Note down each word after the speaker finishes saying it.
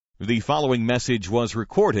The following message was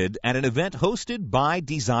recorded at an event hosted by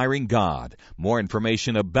Desiring God. More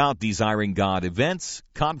information about Desiring God events,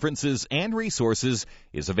 conferences, and resources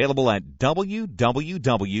is available at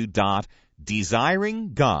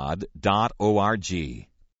www.desiringgod.org.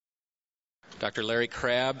 Dr. Larry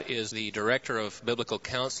Crabb is the Director of Biblical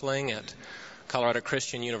Counseling at Colorado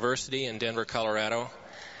Christian University in Denver, Colorado.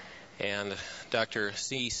 And Dr.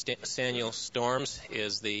 C. Samuel Storms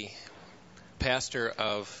is the pastor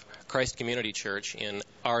of Christ Community Church in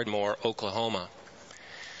Ardmore, Oklahoma.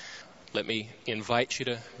 Let me invite you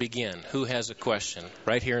to begin. Who has a question?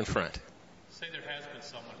 Right here in front. Say there has been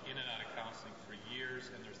someone in and out of counseling for years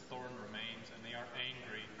and their thorn remains and they are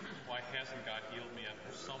angry. Why hasn't God healed me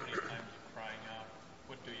after so many times of crying out?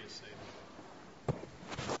 What do you say to them?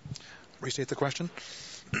 Restate the question.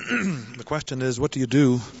 The question is, what do you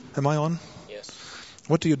do? Am I on? Yes.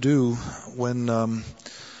 What do you do when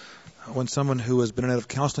someone who has been in and out of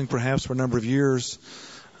counseling perhaps for a number of years,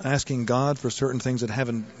 asking God for certain things that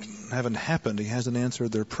haven't happened, He hasn't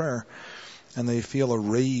answered their prayer, and they feel a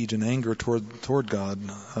rage and anger toward God?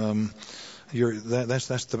 That's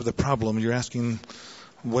the problem. You're asking,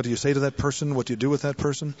 what do you say to that person? What do you do with that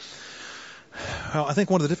person? Well, I think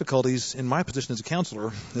one of the difficulties in my position as a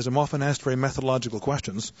counselor is I'm often asked very methodological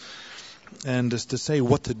questions. And just to say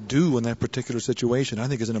what to do in that particular situation, I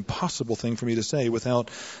think is an impossible thing for me to say without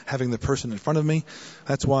having the person in front of me.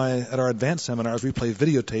 That's why at our advanced seminars we play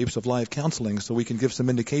videotapes of live counseling so we can give some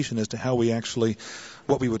indication as to how we actually,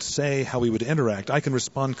 what we would say, how we would interact. I can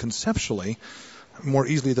respond conceptually more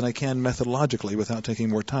easily than I can methodologically without taking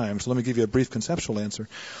more time. So let me give you a brief conceptual answer.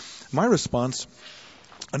 My response,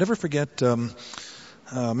 I'll never forget a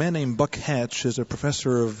man named Buck Hatch is a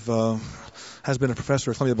professor has been a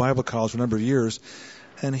professor at Columbia Bible College for a number of years,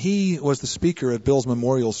 and he was the speaker at Bill's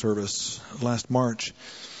memorial service last March.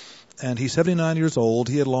 And he's 79 years old.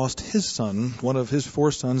 He had lost his son. One of his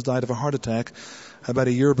 4 sons died of a heart attack about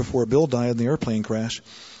a year before Bill died in the airplane crash.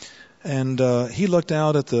 And he looked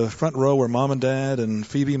out at the front row where Mom and Dad and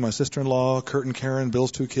Phoebe, my sister-in-law, Kurt and Karen,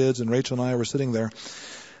 Bill's 2 kids, and Rachel and I were sitting there.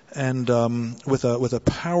 And with a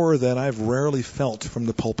power that I've rarely felt from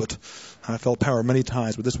the pulpit. I felt power many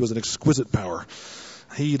times, but this was an exquisite power.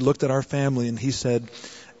 He looked at our family and he said,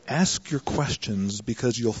 "Ask your questions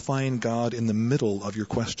because you'll find God in the middle of your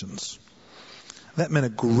questions." That meant a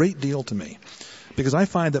great deal to me, because I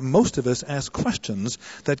find that most of us ask questions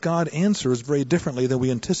that God answers very differently than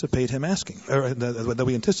we anticipate Him asking, or that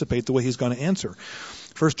we anticipate the way He's going to answer.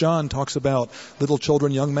 1 John talks about little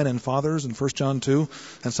children, young men, and fathers in 1 John 2,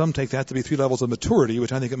 and some take that to be 3 levels of maturity,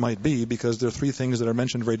 which I think it might be, because there are 3 things that are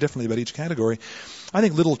mentioned very differently about each category. I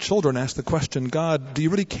think little children ask the question, God, do you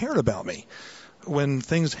really care about me when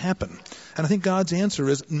things happen? And I think God's answer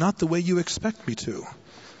is, not the way you expect me to.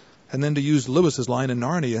 And then to use Lewis's line in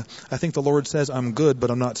Narnia, I think the Lord says, I'm good,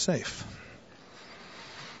 but I'm not safe.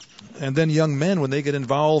 And then young men, when they get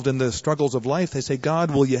involved in the struggles of life, they say,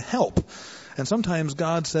 God, will you help? And sometimes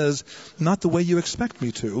God says, not the way you expect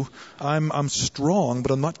me to. I'm strong,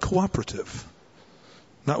 but I'm not cooperative.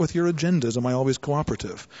 Not with your agendas am I always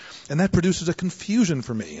cooperative. And that produces a confusion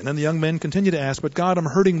for me. And then the young men continue to ask, but God, I'm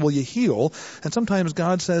hurting, will you heal? And sometimes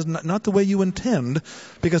God says, not the way you intend,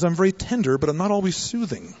 because I'm very tender, but I'm not always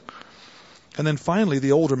soothing. And then finally,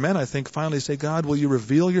 the older men, I think, finally say, God, will you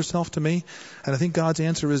reveal yourself to me? And I think God's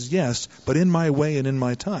answer is yes, but in my way and in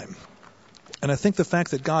my time. And I think the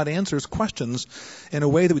fact that God answers questions in a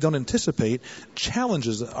way that we don't anticipate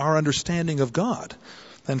challenges our understanding of God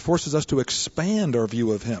and forces us to expand our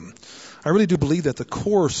view of Him. I really do believe that the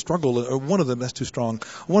core struggle, or one of them, that's too strong,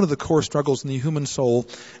 one of the core struggles in the human soul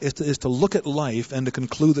is to look at life and to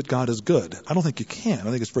conclude that God is good. I don't think you can.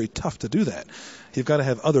 I think it's very tough to do that. You've got to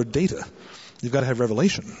have other data. You've got to have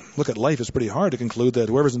revelation. Look at life, it's pretty hard to conclude that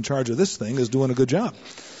whoever's in charge of this thing is doing a good job.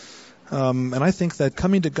 And I think that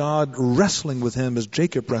coming to God, wrestling with Him as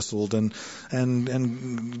Jacob wrestled, and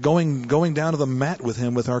going down to the mat with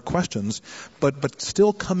Him with our questions, but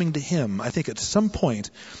still coming to Him, I think at some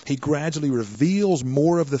point He gradually reveals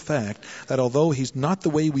more of the fact that although He's not the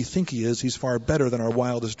way we think He is, He's far better than our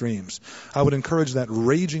wildest dreams. I would encourage that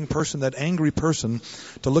raging person, that angry person,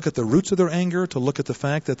 to look at the roots of their anger, to look at the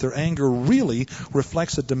fact that their anger really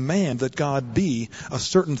reflects a demand that God be a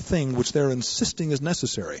certain thing which they're insisting is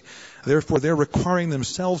necessary. Therefore, they're requiring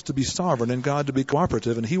themselves to be sovereign and God to be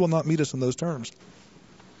cooperative, and He will not meet us in those terms.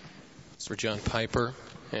 It's for John Piper,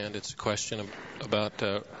 and it's a question about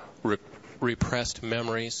repressed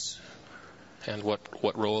memories and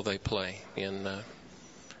what role they play in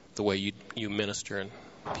the way you minister in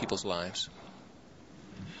people's lives.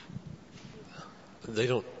 They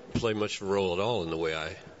don't play much of a role at all in the way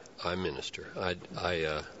I minister.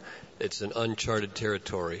 it's an uncharted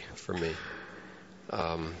territory for me.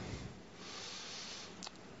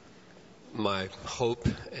 My hope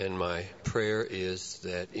and my prayer is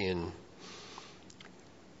that in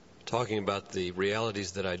talking about the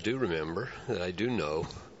realities that I do remember, that I do know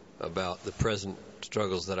about the present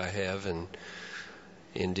struggles that I have, and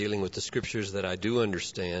in dealing with the scriptures that I do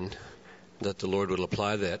understand, that the Lord will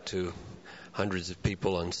apply that to hundreds of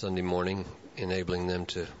people on Sunday morning, enabling them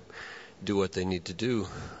to do what they need to do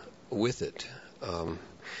with it.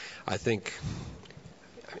 I think,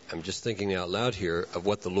 I'm just thinking out loud here of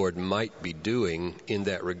what the Lord might be doing in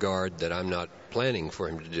that regard that I'm not planning for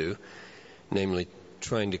him to do, namely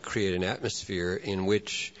trying to create an atmosphere in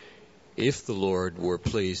which, if the Lord were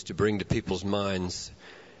pleased to bring to people's minds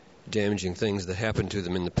damaging things that happened to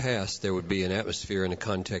them in the past, there would be an atmosphere and a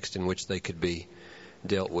context in which they could be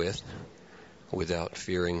dealt with without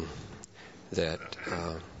fearing that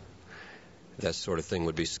that sort of thing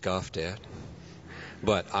would be scoffed at.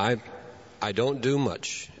 But I don't do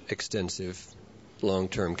much extensive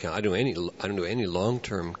long-term counseling. I don't do any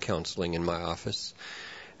long-term counseling in my office,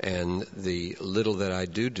 and the little that I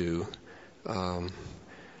do,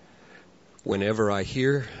 whenever I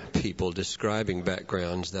hear people describing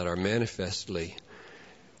backgrounds that are manifestly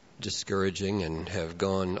discouraging and have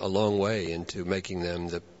gone a long way into making them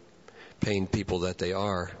the pained people that they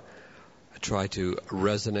are, I try to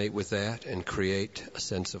resonate with that and create a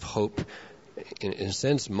sense of hope. In a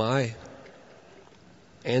sense, my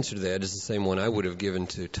answer to that is the same one I would have given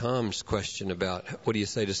to Tom's question about what do you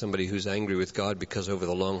say to somebody who's angry with God because over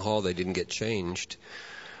the long haul they didn't get changed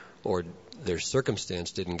or their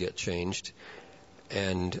circumstance didn't get changed.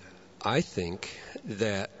 And I think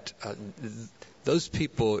that those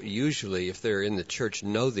people usually, if they're in the church,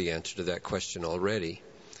 know the answer to that question already.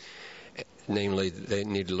 Namely, they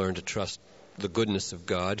need to learn to trust the goodness of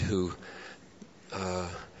God, who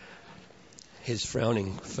his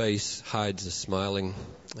frowning face hides a smiling.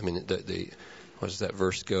 I mean, what does that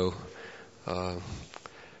verse go?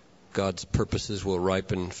 God's purposes will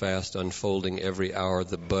ripen fast, unfolding every hour.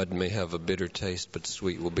 The bud may have a bitter taste, but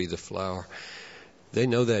sweet will be the flower. They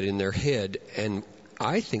know that in their head, and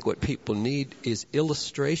I think what people need is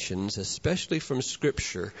illustrations, especially from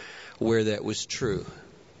Scripture, where that was true.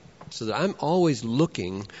 So that I'm always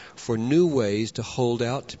looking for new ways to hold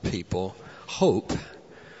out to people hope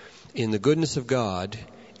in the goodness of God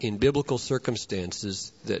in biblical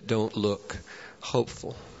circumstances that don't look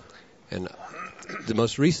hopeful. And the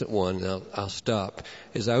most recent one, and I'll stop,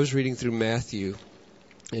 is I was reading through Matthew,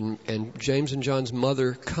 and James and John's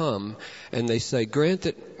mother come, and they say, "Grant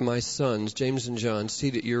that my sons, James and John,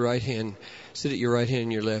 sit at your right hand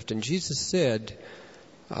and your left." And Jesus said,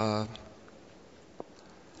 "Well,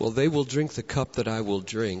 they will drink the cup that I will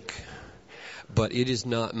drink, but it is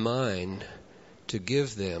not mine to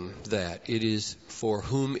give them that. It is for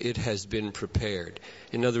whom it has been prepared."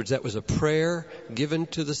 In other words, that was a prayer given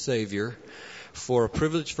to the Savior for a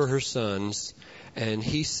privilege for her sons, and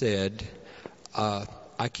he said,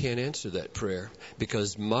 I can't answer that prayer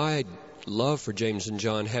because my love for James and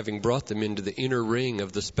John, having brought them into the inner ring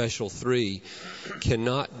of the special three,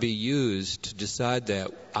 cannot be used to decide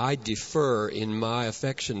that. I defer in my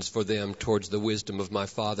affections for them towards the wisdom of my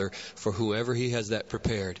Father for whoever he has that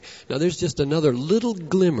prepared. Now there's just another little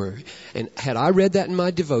glimmer, and had I read that in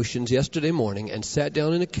my devotions yesterday morning and sat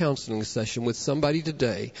down in a counseling session with somebody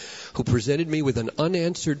today who presented me with an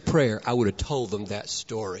unanswered prayer, I would have told them that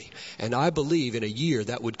story. And I believe in a year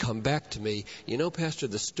that would come back to me. You know, Pastor,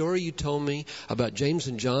 the story you told me about James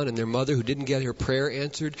and John and their mother who didn't get her prayer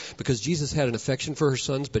answered because Jesus had an affection for her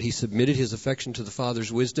sons, but he submitted his affection to the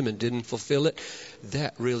Father's wisdom and didn't fulfill it,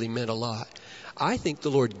 that really meant a lot. I think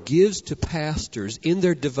the Lord gives to pastors in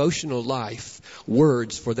their devotional life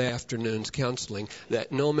words for the afternoon's counseling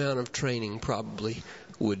that no amount of training probably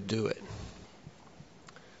would do it.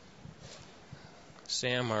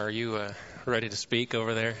 Sam, are you ready to speak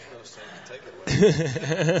over there? No, Sam, take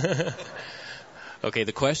it. Okay,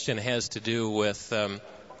 the question has to do with are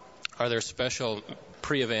there special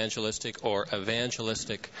pre-evangelistic or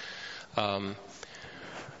evangelistic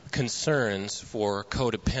concerns for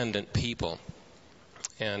codependent people?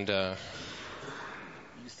 And you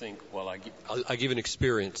think, well, I'll give an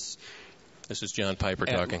experience. This is John Piper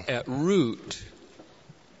talking. At root,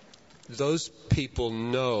 those people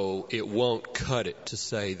know it won't cut it to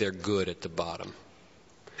say they're good at the bottom.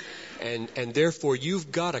 And therefore,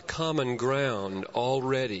 you've got a common ground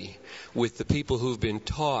already with the people who've been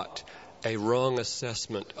taught a wrong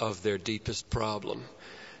assessment of their deepest problem.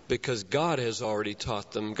 Because God has already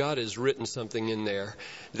taught them. God has written something in there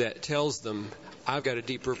that tells them, I've got a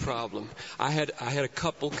deeper problem. I had a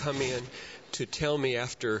couple come in to tell me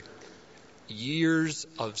after years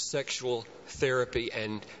of sexual therapy,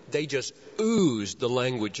 and they just oozed the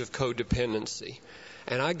language of codependency.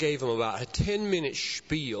 And I gave them about a 10-minute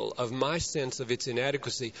spiel of my sense of its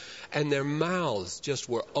inadequacy, and their mouths just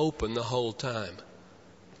were open the whole time.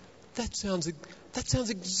 That sounds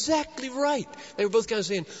exactly right. They were both kind of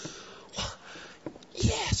saying, well,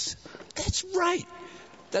 yes, that's right.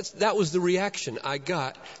 That was the reaction I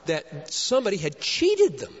got, that somebody had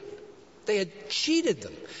cheated them. They had cheated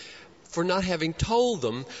them for not having told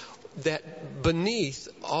them that beneath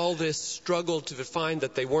all this struggle to find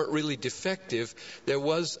that they weren't really defective, there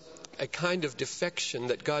was a kind of defection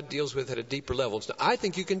that God deals with at a deeper level. So I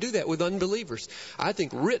think you can do that with unbelievers. I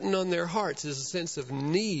think written on their hearts is a sense of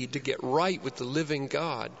need to get right with the living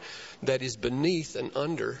God that is beneath and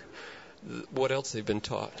under what else they've been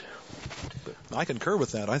taught. I concur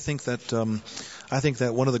with that. I think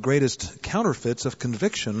that one of the greatest counterfeits of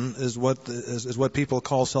conviction is what people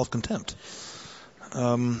call self-contempt.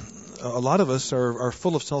 A lot of us are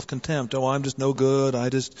full of self-contempt. Oh, I'm just no good. I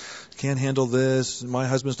just can't handle this. My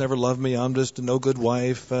husband's never loved me. I'm just a no good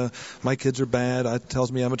wife. My kids are bad. It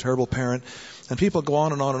tells me I'm a terrible parent. And people go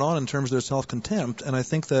on and on and on in terms of their self-contempt. And I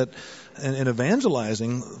think that in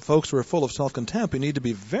evangelizing folks who are full of self-contempt, we need to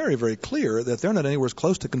be very, very clear that they're not anywhere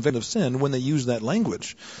close to conviction of sin when they use that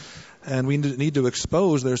language. And we need to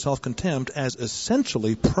expose their self-contempt as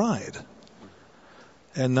essentially pride,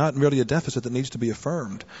 and not merely a deficit that needs to be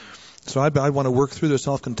affirmed. So I want to work through their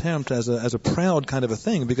self-contempt as a proud kind of a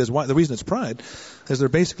thing, because the reason it's pride is they're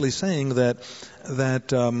basically saying that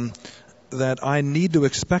I need to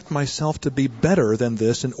expect myself to be better than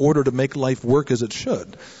this in order to make life work as it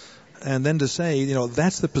should. And then to say,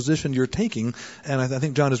 that's the position you're taking, and I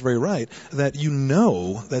think John is very right, that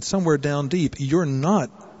that somewhere down deep you're not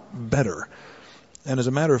better. And as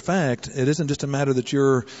a matter of fact, it isn't just a matter that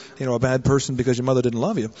you're, a bad person because your mother didn't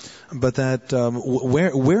love you, but that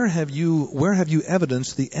where have you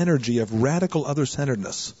evidenced the energy of radical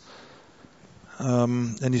other-centeredness?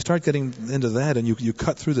 And you start getting into that, and you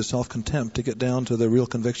cut through the self-contempt to get down to the real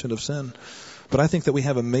conviction of sin. But I think that we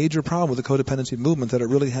have a major problem with the codependency movement, that it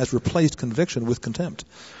really has replaced conviction with contempt.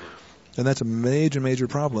 And that's a major, major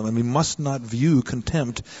problem. And we must not view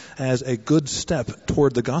contempt as a good step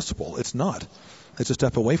toward the gospel. It's not. It's a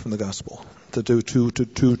step away from the gospel to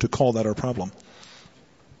call that our problem.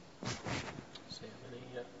 Any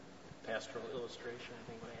pastoral illustration?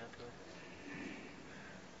 Anything you want to add to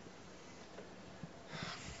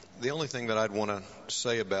it? The only thing that I'd want to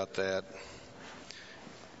say about that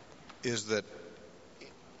is that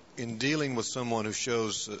in dealing with someone who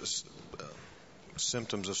shows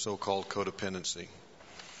symptoms of so-called codependency,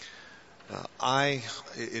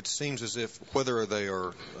 it seems as if whether they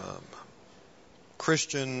are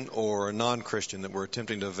Christian or a non-Christian that we're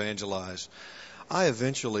attempting to evangelize, I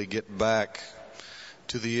eventually get back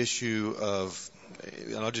to the issue of,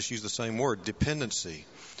 and I'll just use the same word, dependency.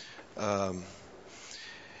 That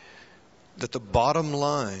the bottom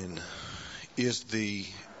line is the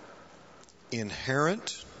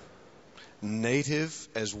inherent, native,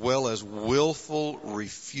 as well as willful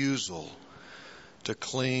refusal to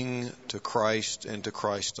cling to Christ and to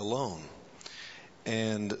Christ alone.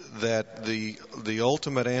 And that the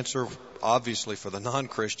ultimate answer, obviously for the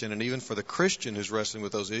non-Christian and even for the Christian who's wrestling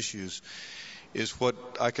with those issues, is what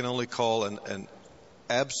I can only call an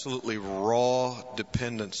absolutely raw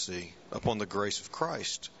dependency upon the grace of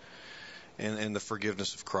Christ and the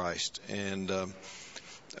forgiveness of Christ. And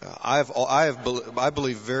I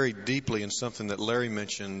believe very deeply in something that Larry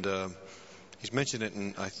mentioned. He's mentioned it,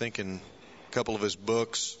 I think, in a couple of his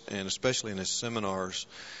books and especially in his seminars.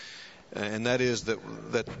 And that is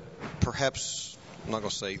that perhaps, I'm not going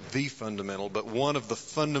to say the fundamental, but one of the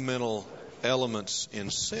fundamental elements in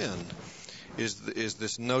sin is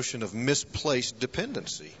this notion of misplaced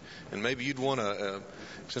dependency. And maybe you'd want to,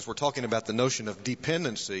 since we're talking about the notion of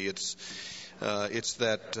dependency, it's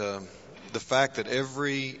that the fact that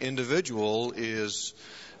every individual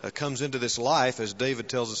comes into this life, as David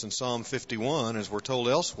tells us in Psalm 51, as we're told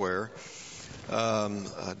elsewhere,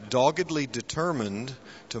 doggedly determined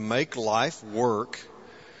to make life work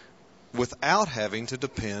without having to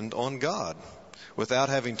depend on God, without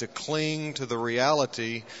having to cling to the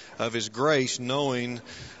reality of His grace, knowing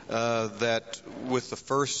that with the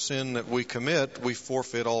first sin that we commit, we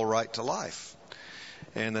forfeit all right to life,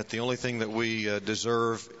 and that the only thing that we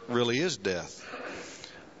deserve really is death.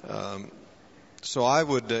 So I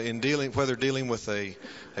would, whether dealing with a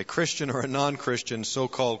Christian or a non-Christian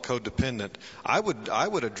so-called codependent, I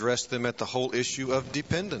would address them at the whole issue of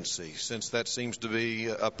dependency, since that seems to be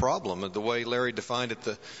a problem. The way Larry defined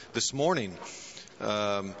it this morning,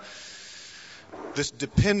 this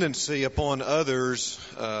dependency upon others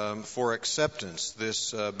for acceptance,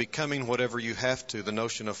 this becoming whatever you have to, the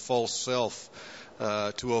notion of false self,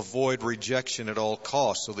 to avoid rejection at all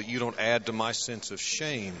costs so that you don't add to my sense of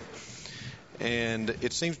shame. And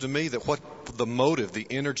it seems to me that what the motive, the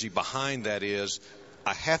energy behind that is,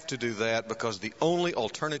 I have to do that because the only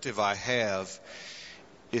alternative I have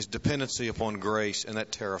is dependency upon grace, and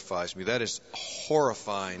that terrifies me. That is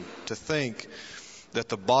horrifying to think that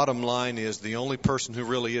the bottom line is the only person who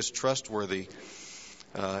really is trustworthy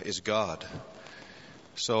is God.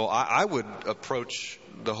 So I would approach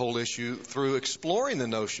the whole issue through exploring the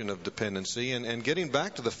notion of dependency and getting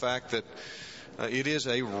back to the fact that it is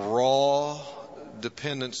a raw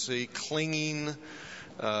dependency, clinging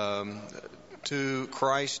to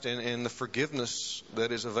Christ and the forgiveness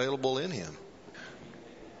that is available in Him.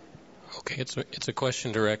 Okay, it's a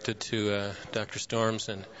question directed to Dr. Storms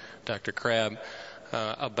and Dr. Crabb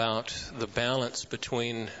about the balance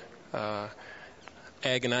between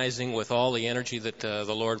agonizing with all the energy that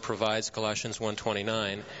the Lord provides, Colossians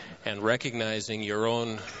 1:29, and recognizing your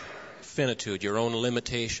own finitude, your own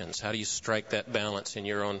limitations. How do you strike that balance in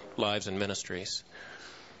your own lives and ministries?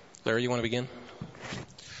 Larry, you want to begin?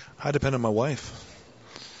 I depend on my wife.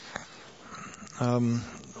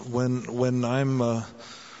 When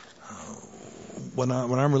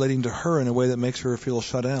I'm relating to her in a way that makes her feel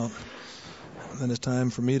shut out, then it's time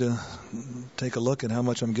for me to take a look at how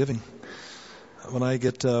much I'm giving. When I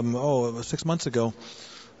get, 6 months ago,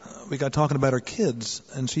 we got talking about our kids,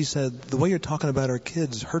 and she said, the way you're talking about our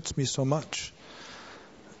kids hurts me so much.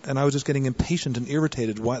 And I was just getting impatient and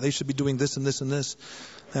irritated. Why they should be doing this and this and this.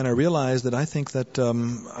 And I realized that I think that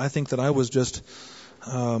I was just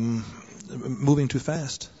moving too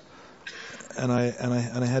fast. And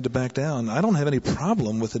I had to back down. I don't have any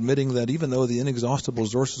problem with admitting that even though the inexhaustible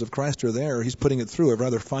resources of Christ are there, He's putting it through a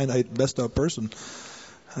rather finite, messed up person.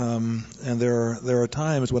 And there are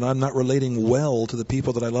times when I'm not relating well to the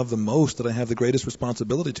people that I love the most, that I have the greatest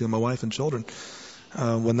responsibility to, my wife and children.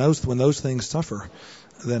 When those things suffer,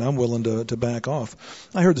 then I'm willing to back off.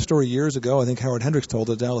 I heard the story years ago. I think Howard Hendricks told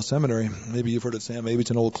it at Dallas Seminary. Maybe you've heard it, Sam. Maybe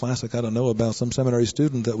it's an old classic. I don't know, about some seminary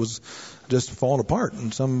student that was just falling apart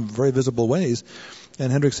in some very visible ways.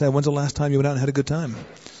 And Hendricks said, "When's the last time you went out and had a good time?"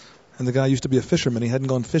 And the guy used to be a fisherman. He hadn't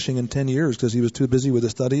gone fishing in 10 years because he was too busy with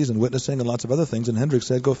his studies and witnessing and lots of other things. And Hendricks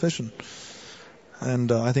said, "Go fishing."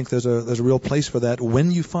 And I think there's a real place for that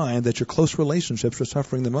when you find that your close relationships are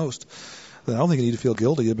suffering the most. Then I don't think you need to feel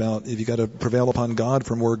guilty about if you got to prevail upon God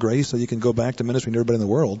for more grace so you can go back to ministering to everybody in the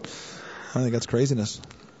world. I think that's craziness.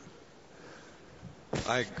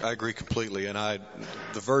 I agree completely. And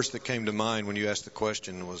the verse that came to mind when you asked the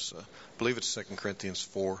question was, I believe it's 2 Corinthians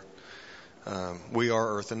 4. We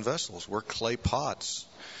are earthen vessels. We're clay pots.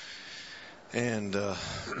 And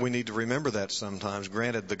we need to remember that sometimes.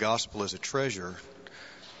 Granted, the gospel is a treasure,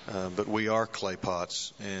 but we are clay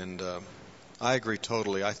pots. And I agree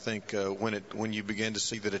totally. I think when you begin to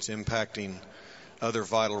see that it's impacting other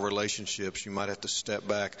vital relationships, you might have to step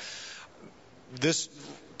back.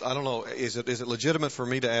 I don't know, is it legitimate for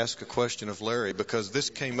me to ask a question of Larry? Because this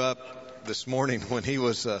came up this morning when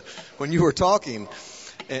you were talking,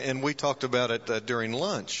 and we talked about it during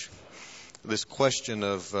lunch. This question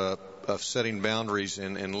of setting boundaries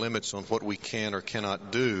and limits on what we can or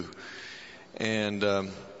cannot do. And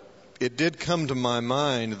it did come to my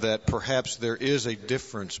mind that perhaps there is a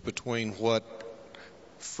difference between what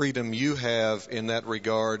freedom you have in that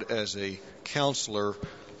regard as a counselor,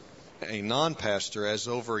 a non-pastor, as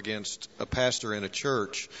over against a pastor in a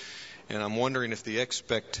church. And I'm wondering if the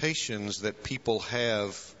expectations that people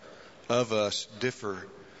have of us differ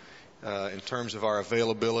in terms of our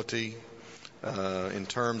availability, in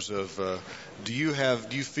terms of do you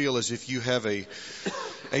feel as if you have a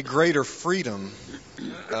greater freedom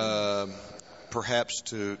perhaps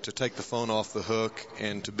to take the phone off the hook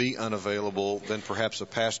and to be unavailable than perhaps a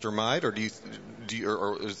pastor might, or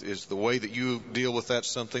is the way that you deal with that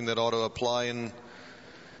something that ought to apply in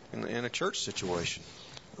a church situation?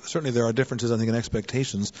 Certainly there are differences, I think, in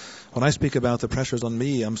expectations. When I speak about the pressures on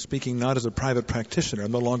me, I'm speaking not as a private practitioner.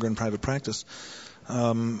 I'm no longer in private practice.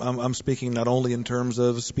 I'm speaking not only in terms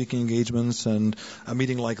of speaking engagements and a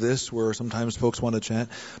meeting like this where sometimes folks want to chat,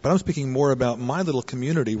 but I'm speaking more about my little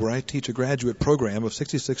community where I teach a graduate program of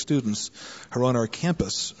 66 students who are on our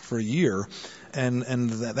campus for a year. And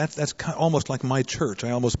that's almost like my church.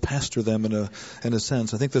 I almost pastor them in a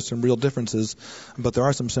sense. I think there's some real differences, but there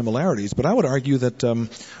are some similarities. But I would argue that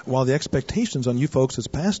while the expectations on you folks as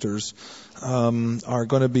pastors are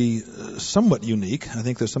going to be somewhat unique, I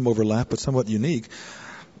think there's some overlap, but somewhat unique.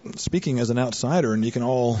 Speaking as an outsider, and you can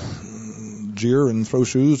all jeer and throw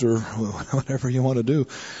shoes or whatever you want to do.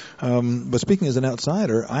 But speaking as an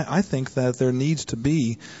outsider, I think that there needs to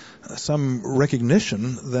be some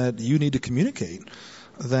recognition that you need to communicate,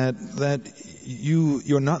 that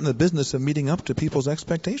you're not in the business of meeting up to people's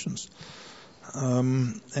expectations,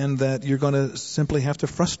 and that you're going to simply have to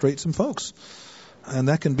frustrate some folks. And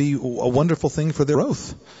that can be a wonderful thing for their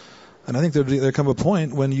growth. And I think there come a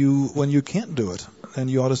point when you can't do it, and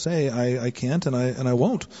you ought to say, I can't and I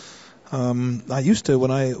won't. I used to,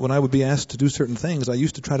 when I would be asked to do certain things, I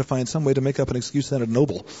used to try to find some way to make up an excuse that sounded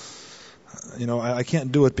noble. I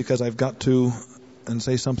can't do it because I've got to, and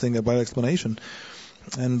say something about explanation.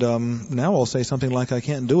 And now I'll say something like, I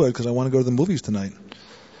can't do it because I want to go to the movies tonight.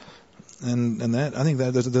 And that, I think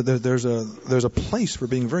that there's a place for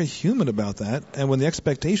being very human about that. And when the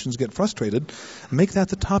expectations get frustrated, make that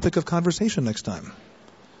the topic of conversation next time.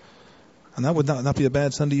 And that would not be a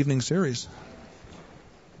bad Sunday evening series.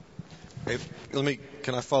 Hey,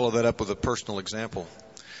 can I follow that up with a personal example?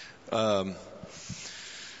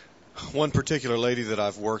 One particular lady that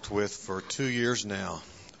I've worked with for 2 years now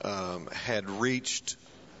had reached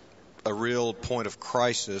a real point of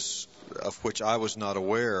crisis of which I was not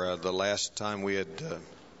aware. The last time we had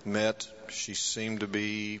met, she seemed to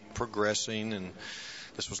be progressing, and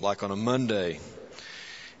this was like on a Monday.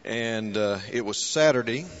 And it was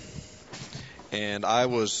Saturday, and it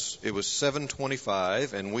was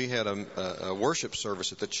 7:25, and we had a worship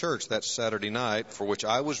service at the church that Saturday night for which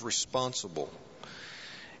I was responsible.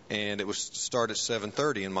 And it was start at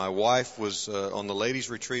 7:30, and my wife was on the ladies'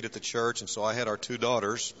 retreat at the church, and so I had our 2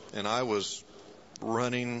 daughters, and I was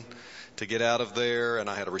running to get out of there, and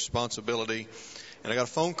I had a responsibility, and I got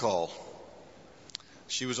a phone call.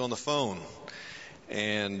 She was on the phone,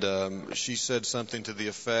 and she said something to the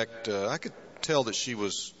effect, I could tell that she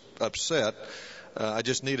was upset. I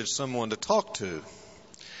just needed someone to talk to.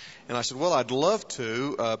 And I said, well, I'd love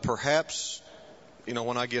to. Perhaps,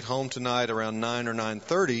 when I get home tonight around 9 or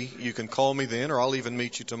 9:30, you can call me then, or I'll even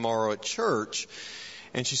meet you tomorrow at church.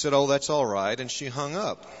 And she said, oh, that's all right, and she hung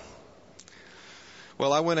up.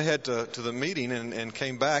 Well, I went ahead to the meeting and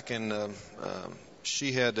came back, and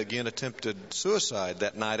she had again attempted suicide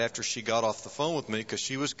that night after she got off the phone with me, because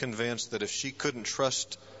she was convinced that if she couldn't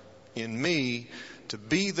trust in me to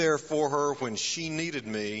be there for her when she needed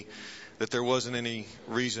me, that there wasn't any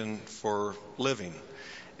reason for living.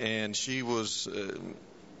 And she was,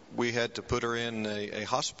 we had to put her in a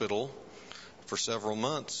hospital for several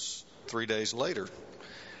months 3 days later.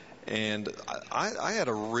 And I had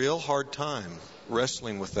a real hard time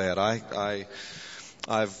wrestling with that.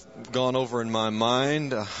 I've gone over in my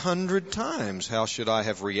mind 100 times. How should I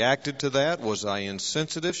have reacted to that? Was I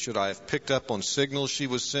insensitive? Should I have picked up on signals she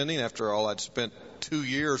was sending? After all, I'd spent 2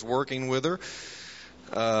 years working with her.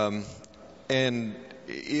 And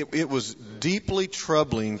it was deeply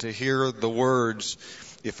troubling to hear the words,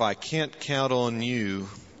 if I can't count on you,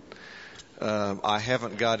 I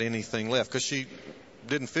haven't got anything left. Because she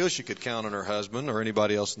didn't feel she could count on her husband or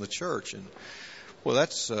anybody else in the church. And well,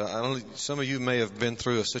 that's some of you may have been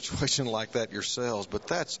through a situation like that yourselves, but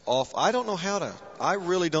that's awful. I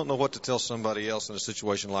really don't know what to tell somebody else in a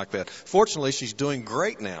situation like that. Fortunately, she's doing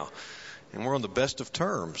great now, and we're on the best of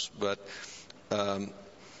terms. But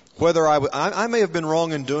whether I may have been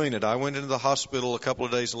wrong in doing it. I went into the hospital a couple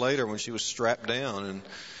of days later when she was strapped down,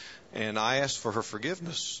 and I asked for her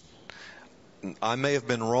forgiveness. I may have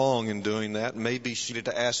been wrong in doing that. Maybe she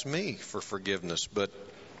needed to ask me for forgiveness, but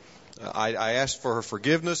I asked for her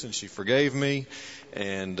forgiveness, and she forgave me,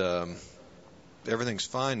 and everything's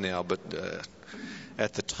fine now. But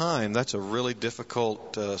at the time, that's a really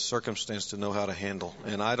difficult circumstance to know how to handle,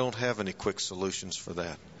 and I don't have any quick solutions for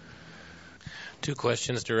that. 2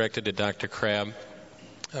 questions directed to Dr. Crabb.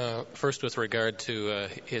 First, with regard to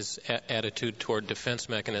his attitude toward defense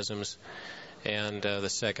mechanisms, and the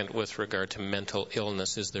second with regard to mental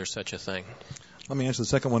illness. Is there such a thing? Let me answer the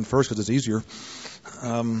second one first because it's easier.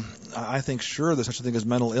 I think sure there's such a thing as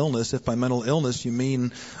mental illness. If by mental illness you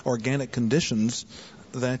mean organic conditions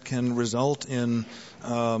that can result in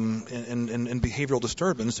behavioral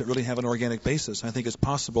disturbance that really have an organic basis. I think it's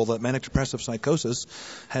possible that manic depressive psychosis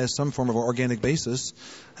has some form of organic basis.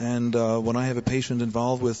 And when I have a patient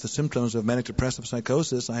involved with the symptoms of manic depressive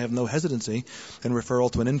psychosis, I have no hesitancy in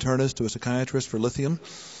referral to an internist, to a psychiatrist for lithium.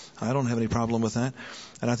 I don't have any problem with that.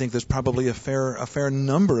 And I think there's probably a fair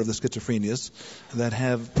number of the schizophrenias that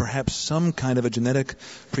have perhaps some kind of a genetic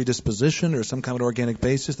predisposition or some kind of organic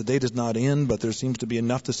basis. The data's not in, but there seems to be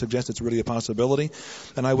enough to suggest it's really a possibility.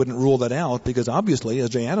 And I wouldn't rule that out because obviously,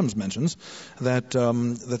 as Jay Adams mentions, that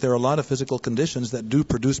there are a lot of physical conditions that do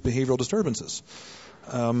produce behavioral disturbances.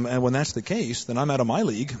 And when that's the case, then I'm out of my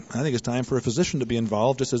league. I think it's time for a physician to be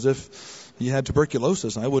involved, just as if you had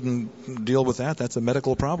tuberculosis. I wouldn't deal with that. That's a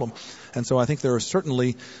medical problem. And so I think there are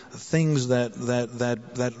certainly things that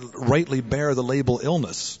rightly bear the label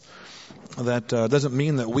illness. That doesn't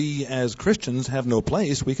mean that we as Christians have no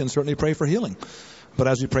place. We can certainly pray for healing. But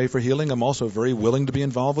as we pray for healing, I'm also very willing to be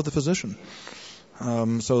involved with the physician.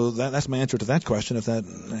 So that's my answer to that question, if that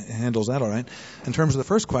handles that all right. In terms of the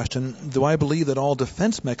first question, do I believe that all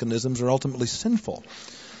defense mechanisms are ultimately sinful?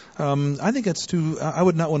 I think that's too, I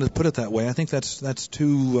would not want to put it that way. I think that's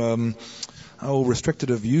too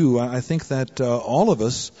restricted a view. I think that all of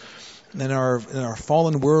us in our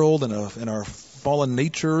fallen world and in our fallen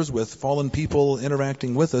natures with fallen people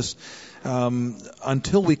interacting with us,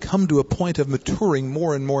 until we come to a point of maturing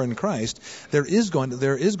more and more in Christ, there is going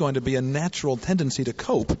to be a natural tendency to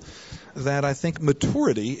cope that I think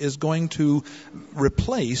maturity is going to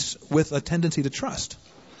replace with a tendency to trust.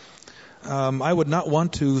 I would not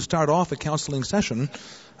want to start off a counseling session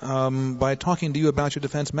by talking to you about your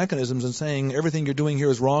defense mechanisms and saying everything you're doing here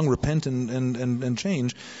is wrong, repent and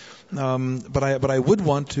change. But I would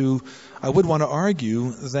want to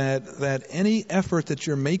argue that any effort that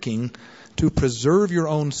you're making to preserve your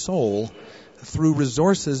own soul through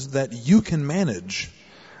resources that you can manage,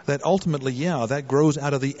 that ultimately, that grows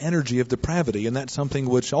out of the energy of depravity, and that's something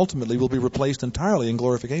which ultimately will be replaced entirely in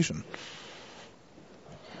glorification.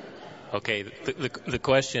 Okay, the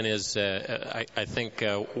question is, I think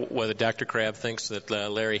whether Dr. Crabb thinks that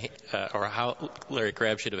Larry, or how Larry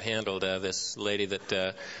Crabb should have handled this lady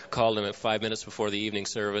that called him at 5 minutes before the evening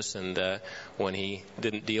service, and when he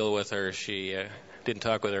didn't deal with her, didn't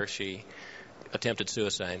talk with her, she attempted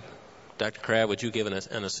suicide. Dr. Crabb, would you give an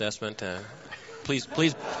assessment? Please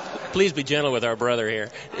be gentle with our brother here.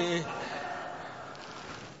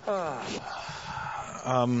 I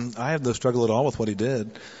have no struggle at all with what he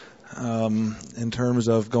did. In terms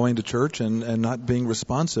of going to church and not being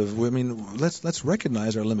responsive. I mean, let's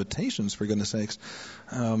recognize our limitations, for goodness sakes.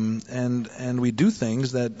 And we do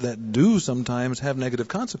things that do sometimes have negative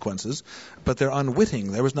consequences, but they're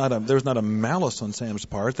unwitting. There was not a malice on Sam's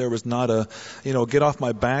part. There was not a, get off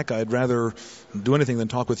my back. I'd rather do anything than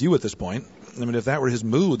talk with you at this point. I mean, if that were his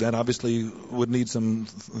mood, that obviously would need some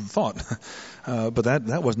thought. But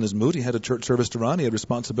that wasn't his mood. He had a church service to run. He had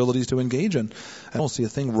responsibilities to engage in. I don't see a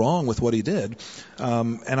thing wrong with what he did.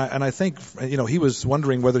 And I think, he was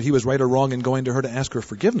wondering whether he was right or wrong in going to her to ask her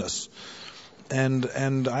forgiveness. And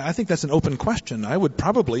I think that's an open question. I would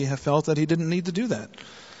probably have felt that he didn't need to do that,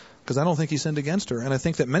 because I don't think he sinned against her. And I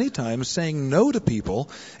think that many times saying no to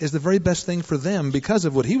people is the very best thing for them because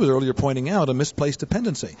of what he was earlier pointing out, a misplaced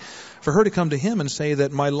dependency. For her to come to him and say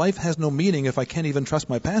that my life has no meaning if I can't even trust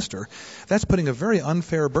my pastor, that's putting a very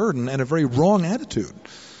unfair burden and a very wrong attitude.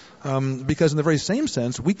 Because in the very same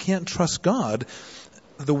sense, we can't trust God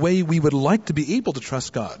the way we would like to be able to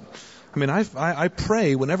trust God. I mean, I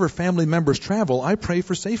pray whenever family members travel, I pray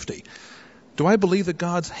for safety. Do I believe that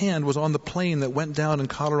God's hand was on the plane that went down in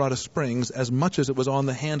Colorado Springs as much as it was on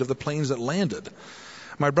the hand of the planes that landed?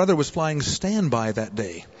 My brother was flying standby that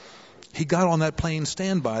day. He got on that plane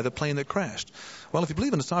standby, the plane that crashed. Well, if you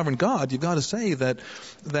believe in a sovereign God, you've got to say that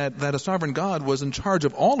a sovereign God was in charge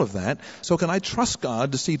of all of that. So can I trust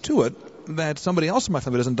God to see to it that somebody else in my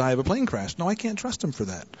family doesn't die of a plane crash? No, I can't trust him for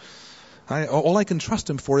that. All I can trust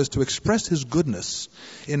him for is to express his goodness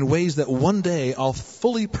in ways that one day I'll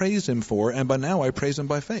fully praise him for, and by now I praise him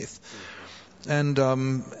by faith. And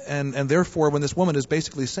therefore, when this woman is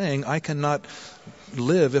basically saying, I cannot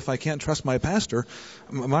live if I can't trust my pastor,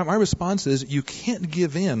 my response is, you can't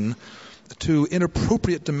give in to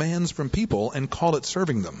inappropriate demands from people and call it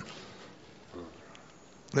serving them.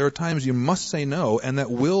 There are times you must say no, and that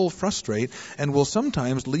will frustrate and will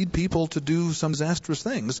sometimes lead people to do some disastrous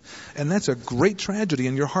things. And that's a great tragedy,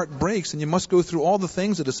 and your heart breaks, and you must go through all the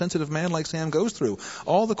things that a sensitive man like Sam goes through.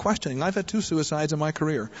 All the questioning. I've had 2 suicides in my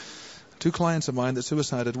career. 2 clients of mine that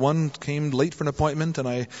suicided. One came late for an appointment, and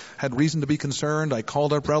I had reason to be concerned. I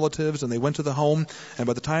called up relatives, and they went to the home, and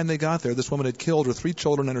by the time they got there, this woman had killed her 3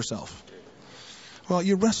 children and herself. Well,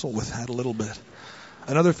 you wrestle with that a little bit.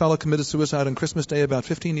 Another fellow committed suicide on Christmas Day about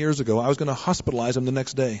 15 years ago. I was going to hospitalize him the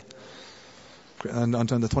next day. On the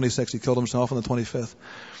 26th, he killed himself on the 25th.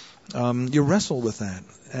 You wrestle with that.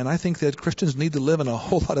 And I think that Christians need to live in a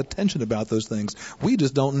whole lot of tension about those things. We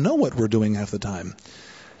just don't know what we're doing half the time.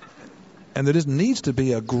 And there just needs to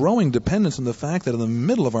be a growing dependence on the fact that in the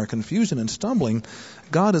middle of our confusion and stumbling,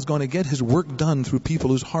 God is going to get his work done through people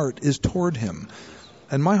whose heart is toward him.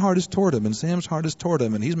 And my heart is toward him, and Sam's heart is toward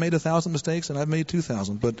him, and he's made 1,000 mistakes, and I've made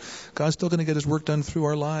 2,000. But God's still going to get his work done through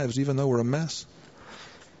our lives, even though we're a mess.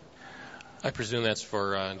 I presume that's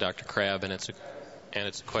for Dr. Crabb, and it's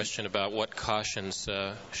a question about what cautions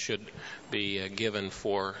should be given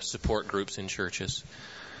for support groups in churches.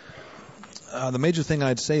 The major thing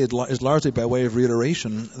I'd say is largely by way of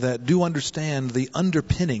reiteration that do understand the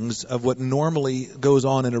underpinnings of what normally goes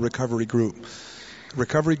on in a recovery group.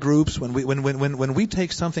 Recovery groups, when we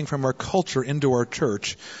take something from our culture into our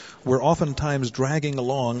church, we're oftentimes dragging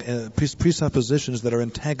along presuppositions that are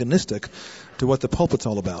antagonistic to what the pulpit's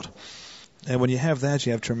all about. And when you have that,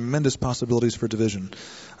 you have tremendous possibilities for division.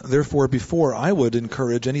 Therefore, before I would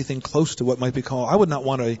encourage anything close to what might be called, I would not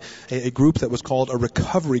want a group that was called a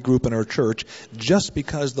recovery group in our church just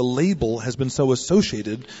because the label has been so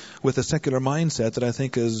associated with a secular mindset that I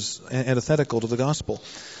think is antithetical to the gospel.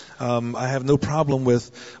 I have no problem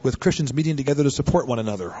with Christians meeting together to support one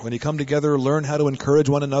another. When you come together, learn how to encourage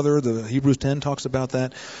one another. The Hebrews 10 talks about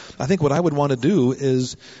that. I think what I would want to do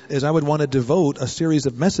is I would want to devote a series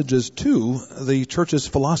of messages to the church's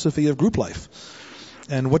philosophy of group life.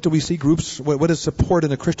 And what do we see groups, what does support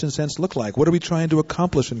in a Christian sense look like? What are we trying to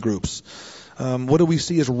accomplish in groups? What do we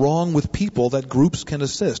see as wrong with people that groups can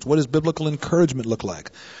assist? What does biblical encouragement look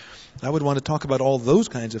like? I would want to talk about all those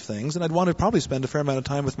kinds of things, and I'd want to probably spend a fair amount of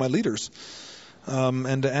time with my leaders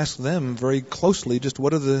and to ask them very closely just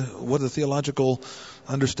what are the theological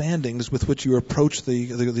understandings with which you approach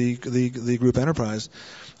the group enterprise,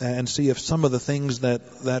 and see if some of the things that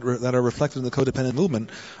are reflected in the codependent movement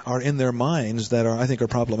are in their minds that I think are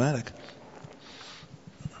problematic.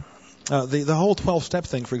 The whole 12-step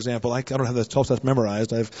thing, for example, I don't have the 12 steps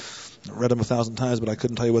memorized. I've read them 1,000 times, but I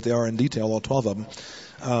couldn't tell you what they are in detail, all 12 of them.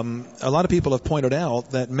 A lot of people have pointed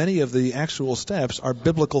out that many of the actual steps are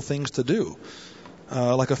biblical things to do,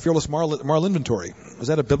 like a fearless moral inventory. Is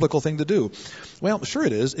that a biblical thing to do? Well, sure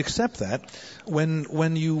it is, except that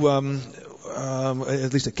when you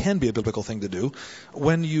at least it can be a biblical thing to do.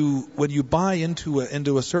 When you buy into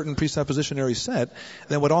a certain presuppositionary set,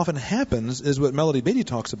 then what often happens is what Melody Beatty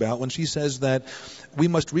talks about when she says that we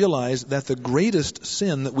must realize that the greatest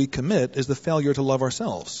sin that we commit is the failure to love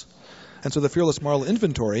ourselves. And so the fearless moral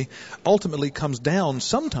inventory ultimately comes down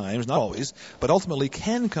sometimes, not always, but ultimately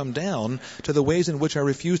can come down to the ways in which I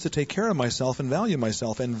refuse to take care of myself and value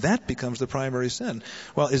myself, and that becomes the primary sin.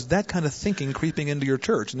 Well, is that kind of thinking creeping into your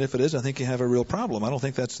church? And if it is, I think you have a real problem. I don't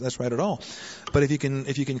think that's right at all. But if you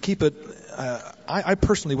can keep it, I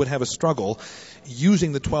personally would have a struggle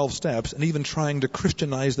using the 12 steps and even trying to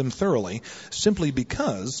Christianize them thoroughly, simply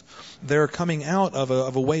because they're coming out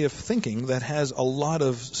of a way of thinking that has a lot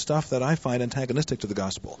of stuff that I find antagonistic to the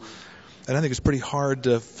gospel. And I think it's pretty hard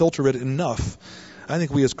to filter it enough. I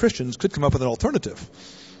think we as Christians could come up with an alternative.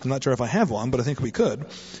 I'm not sure if I have one, but I think we could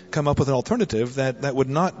come up with an alternative that would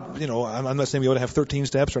not, I'm not saying we ought to have 13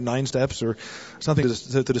 steps or 9 steps or something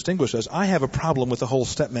to distinguish us. I have a problem with the whole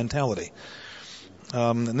step mentality.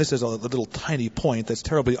 And this is a little tiny point that's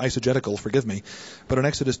terribly eisegetical, forgive me. But in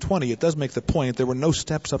Exodus 20, it does make the point there were no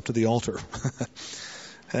steps up to the altar.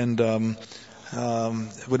 And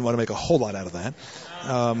wouldn't want to make a whole lot out of that.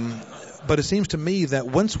 But it seems to me that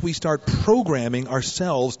once we start programming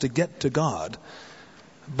ourselves to get to God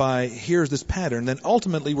by here's this pattern, then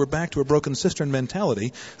ultimately we're back to a broken cistern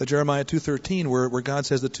mentality, the Jeremiah 2:13, where God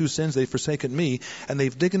says the 2 sins they've forsaken me, and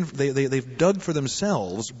they've dug for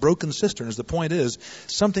themselves broken cisterns. The point is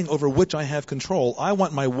something over which I have control. I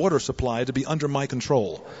want my water supply to be under my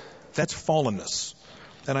control. That's fallenness,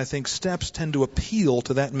 and I think steps tend to appeal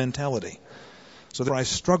to that mentality. So therefore I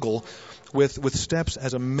struggle with steps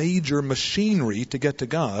as a major machinery to get to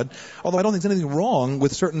God, although I don't think there's anything wrong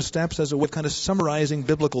with certain steps as a way of kind of summarizing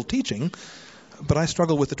biblical teaching, but I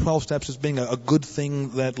struggle with the 12 steps as being a good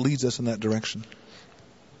thing that leads us in that direction.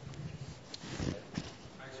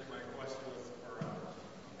 Actually, my question was for a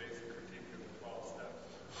basic critique of the 12 steps.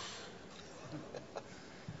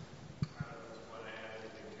 I don't want to add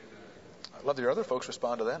anything to that. I'd love to hear other folks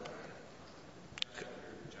respond to that.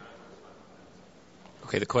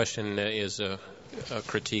 Okay, the question is a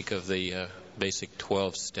critique of the basic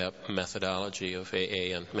 12-step methodology of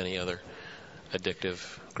AA and many other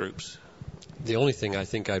addictive groups. The only thing I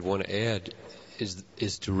think I'd want to add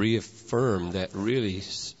is to reaffirm that really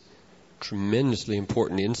tremendously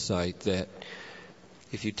important insight that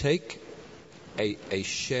if you take a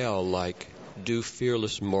shell like do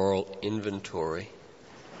fearless moral inventory,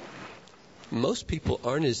 most people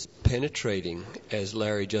aren't as penetrating as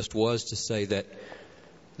Larry just was to say that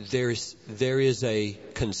there is a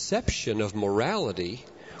conception of morality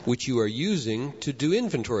which you are using to do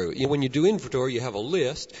inventory. When you do inventory, you have a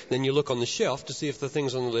list, then you look on the shelf to see if the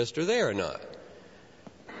things on the list are there or not.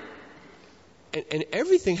 And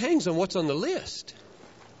everything hangs on what's on the list.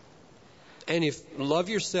 And if love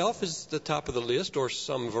yourself is the top of the list, or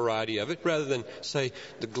some variety of it, rather than say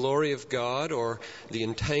the glory of God or the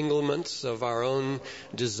entanglements of our own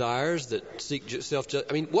desires that seek self-justice.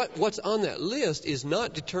 I mean, what's on that list is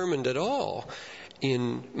not determined at all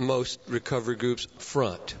in most recovery groups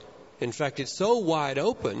front. In fact, it's so wide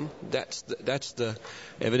open, that's the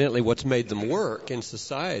evidently what's made them work in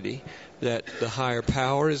society, that the higher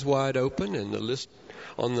power is wide open and the list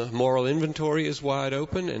on the moral inventory is wide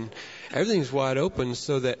open and everything's wide open,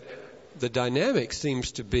 so that the dynamic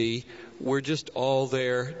seems to be we're just all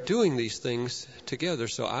there doing these things together.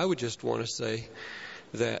 So I would just want to say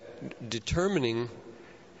that determining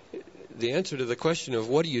the answer to the question of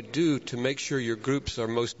what do you do to make sure your groups are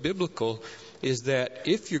most biblical is that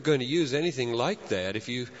if you're going to use anything like that, if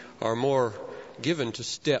you are more given to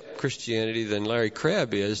step Christianity than Larry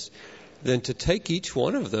Crabb is, then to take each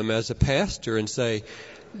one of them as a pastor and say,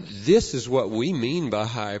 this is what we mean by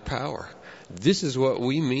high power. This is what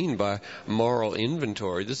we mean by moral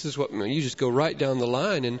inventory. This is what you just go right down the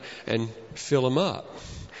line and fill them up.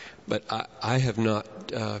 But I have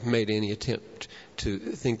not made any attempt to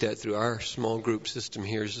think that through. Our small group system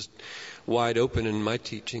here is just wide open, and my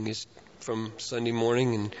teaching is from Sunday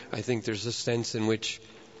morning, and I think there's a sense in which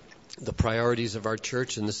the priorities of our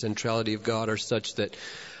church and the centrality of God are such that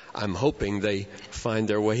I'm hoping they find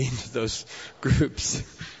their way into those groups.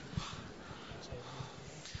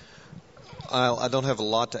 I don't have a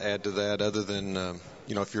lot to add to that other than,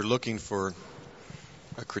 if you're looking for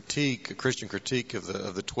a Christian critique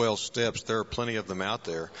of the 12 steps, there are plenty of them out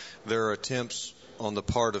there. There are attempts on the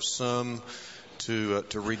part of some to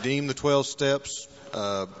redeem the 12 steps.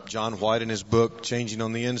 John White in his book, Changing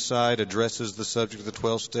on the Inside, addresses the subject of the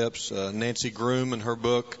 12 steps. Nancy Groom in her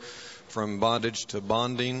book, From Bondage to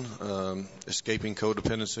Bonding, Escaping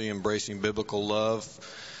Codependency, Embracing Biblical Love,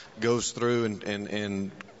 goes through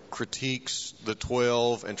and critiques the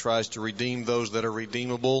 12 and tries to redeem those that are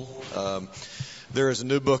redeemable. There is a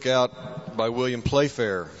new book out by William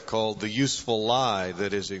Playfair called The Useful Lie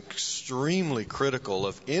that is extremely critical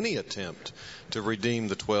of any attempt to redeem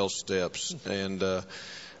the 12 steps, and is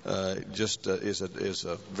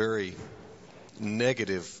a very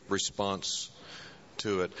negative response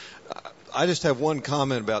to it. I just have one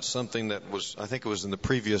comment about something that I think it was in the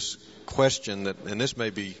previous question, and this may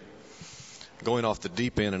be going off the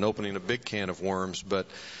deep end and opening a big can of worms, but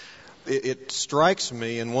it strikes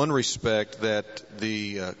me in one respect that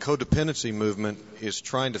the codependency movement is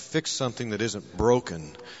trying to fix something that isn't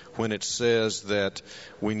broken when it says that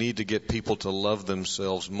we need to get people to love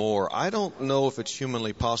themselves more. I don't know if it's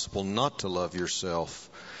humanly possible not to love yourself.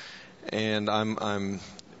 And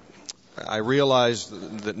I realize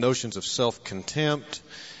that notions of self-contempt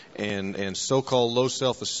and so-called low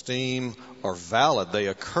self-esteem are valid. They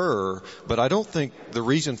occur, but I don't think the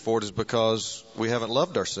reason for it is because we haven't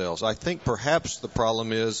loved ourselves. I think perhaps the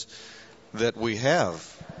problem is that we have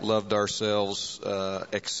loved ourselves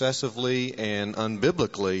excessively and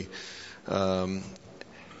unbiblically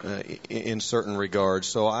in certain regards.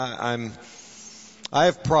 So I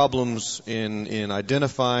have problems in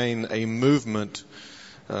identifying a movement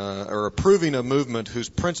or approving a movement whose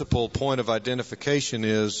principal point of identification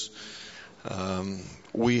is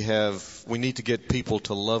we need to get people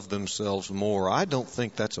to love themselves more. I don't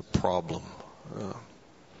think that's a problem.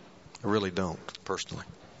 I really don't, personally.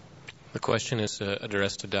 The question is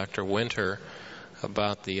addressed to Dr. Winter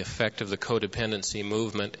about the effect of the codependency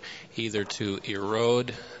movement either to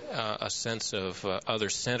erode a sense of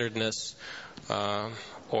other-centeredness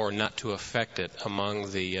or not to affect it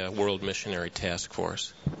among the World Missionary Task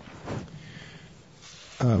Force.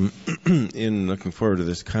 In looking forward to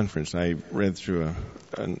this conference, I read through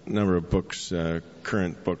a number of books,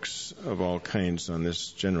 current books of all kinds on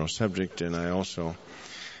this general subject, and I also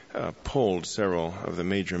polled several of the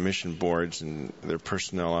major mission boards and their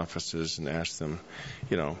personnel offices and asked them,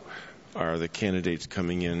 are the candidates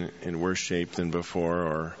coming in worse shape than before,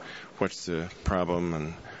 or what's the problem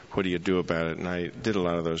and what do you do about it? And I did a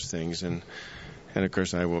lot of those things, and of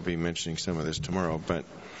course I will be mentioning some of this tomorrow, but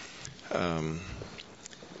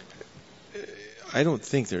I don't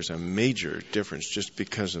think there's a major difference just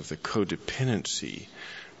because of the codependency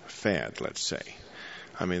fad, let's say.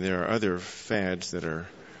 I mean, there are other fads that are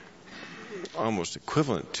almost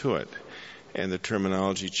equivalent to it, and the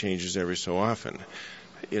terminology changes every so often.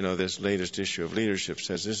 This latest issue of Leadership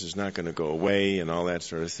says this is not going to go away and all that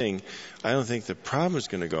sort of thing. I don't think the problem is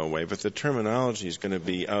going to go away, but the terminology is going to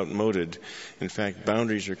be outmoded. In fact,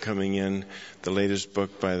 boundaries are coming in. The latest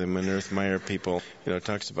book by the Manerth Meyer people,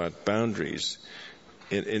 talks about boundaries.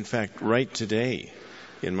 In fact, right today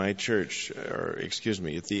in my church,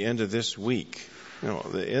 at the end of this week, No,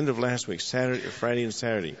 the end of last week, Friday and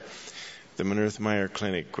Saturday, the Manerth Meyer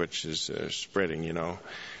Clinic, which is spreading,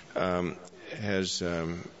 has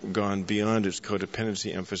gone beyond its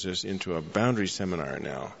codependency emphasis into a boundary seminar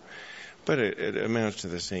now. But it amounts to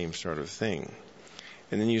the same sort of thing.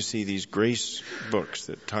 And then you see these grace books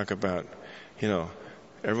that talk about,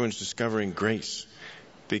 everyone's discovering grace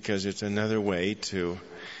because it's another way to,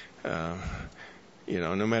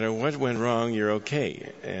 no matter what went wrong, you're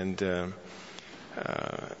okay. And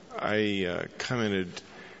I commented,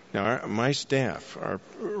 now my staff are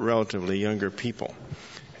relatively younger people,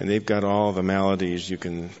 and they've got all the maladies you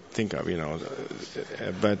can think of,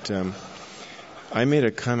 but I made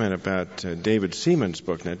a comment about David Seaman's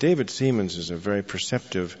book. Now, David Seaman's is a very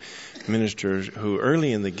perceptive minister who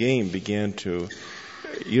early in the game began to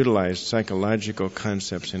utilize psychological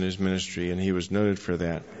concepts in his ministry, and he was noted for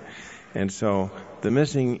that. And so the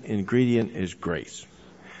missing ingredient is grace.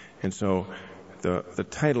 And so the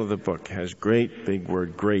title of the book has great big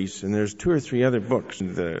word grace, and there's 2 or 3 other books.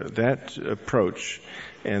 That approach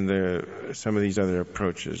and some of these other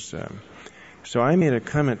approaches. So I made a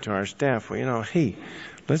comment to our staff, hey,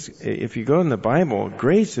 if you go in the Bible,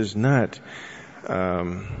 grace is not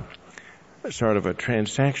sort of a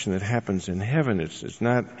transaction that happens in heaven. It's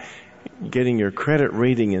not getting your credit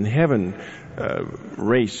rating in heaven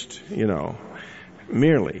raced,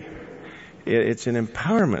 merely. It's an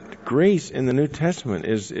empowerment. Grace in the New Testament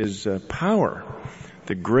is power.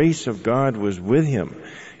 The grace of God was with him.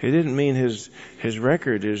 It didn't mean his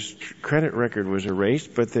credit record was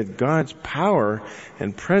erased, but that God's power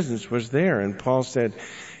and presence was there. And Paul said,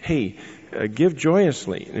 hey, give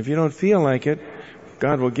joyously. And if you don't feel like it,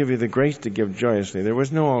 God will give you the grace to give joyously. There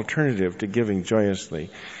was no alternative to giving joyously.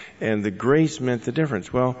 And the grace meant the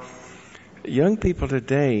difference. Well, young people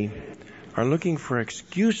today are looking for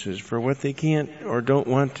excuses for what they can't or don't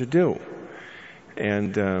want to do.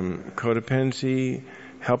 And codependency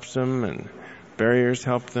helps them, and barriers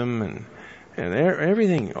help them, and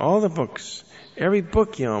everything, all the books, every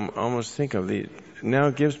book you almost think of now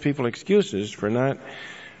gives people excuses for not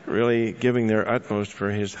really giving their utmost for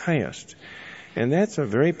his highest. And that's a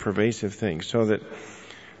very pervasive thing, so that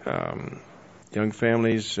young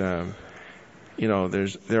families,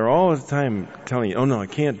 they're all the time telling you, oh no, I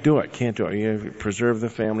can't do it. You have to preserve the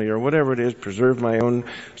family or whatever it is, preserve my own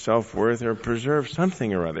self-worth or preserve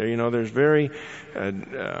something or other. There's very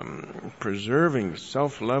preserving,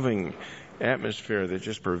 self-loving atmosphere that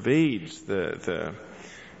just pervades the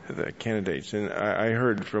candidates. And I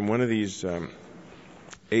heard from one of these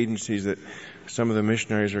agencies that some of the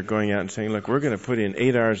missionaries are going out and saying, look, we're going to put in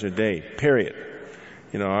 8 hours a day, period.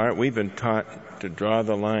 We've been taught to draw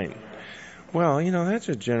the line. Well, that's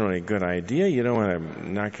a generally good idea. You don't want to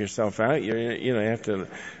knock yourself out. You have to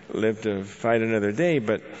live to fight another day.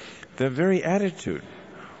 But the very attitude,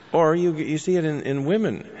 or you see it in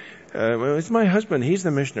women. Well, it's my husband. He's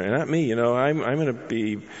the missionary, not me. I'm going to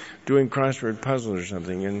be doing crossword puzzles or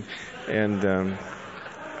something. And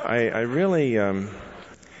I really,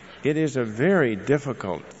 it is a very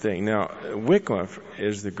difficult thing. Now, Wycliffe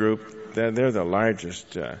is the group. They're the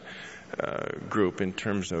largest group in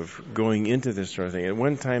terms of going into this sort of thing. At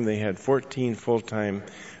one time, they had 14 full-time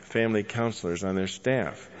family counselors on their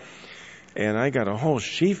staff. And I got a whole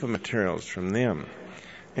sheaf of materials from them.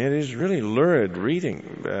 And it is really lurid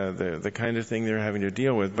reading the kind of thing they're having to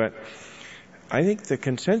deal with. But I think the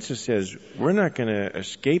consensus is we're not going to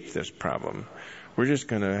escape this problem. We're just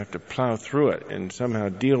going to have to plow through it and somehow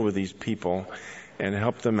deal with these people and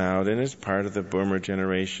help them out. And it's part of the boomer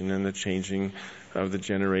generation and the changing of the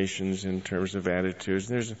generations in terms of attitudes.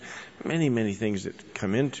 There's many, many things that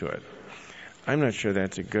come into it. I'm not sure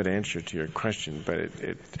that's a good answer to your question, but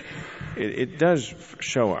it does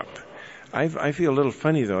show up. I feel a little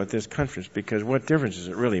funny, though, at this conference, because what difference does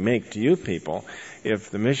it really make to you people if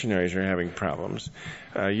the missionaries are having problems?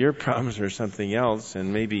 Your problems are something else,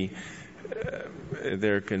 and maybe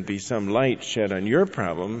there can be some light shed on your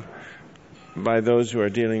problem by those who are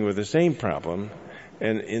dealing with the same problem.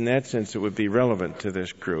 And in that sense, it would be relevant to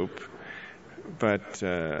this group. But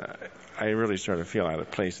I really sort of feel out of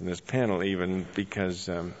place in this panel, even because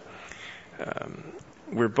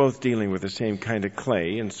we're both dealing with the same kind of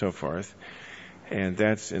clay and so forth. And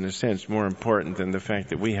that's, in a sense, more important than the fact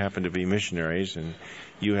that we happen to be missionaries and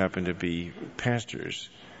you happen to be pastors.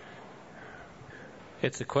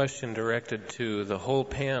 It's a question directed to the whole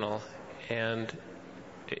panel, and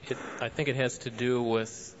I think it has to do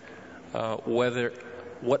with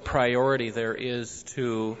what priority there is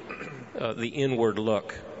to the inward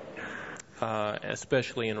look,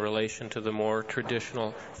 especially in relation to the more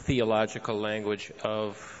traditional theological language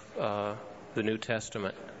of the New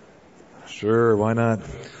Testament. Sure, why not?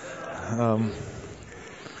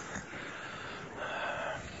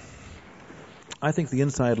 I think the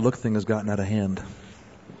inside look thing has gotten out of hand.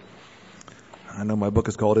 I know my book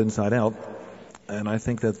is called Inside Out, and I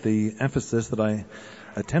think that the emphasis that I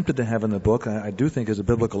attempted to have in the book, I do think is a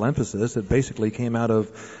biblical emphasis. It basically came out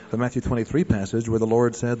of the Matthew 23 passage where the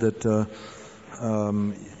Lord said that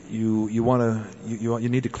you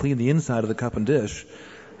need to clean the inside of the cup and dish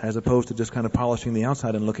as opposed to just kind of polishing the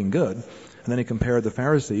outside and looking good. And then he compared the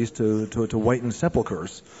Pharisees to whitened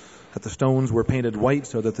sepulchres, that the stones were painted white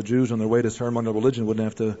so that the Jews on their way to ceremonial religion wouldn't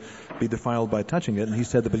have to be defiled by touching it. And he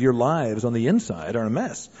said that, but your lives on the inside are a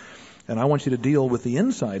mess. And I want you to deal with the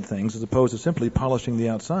inside things as opposed to simply polishing the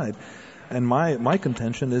outside. And my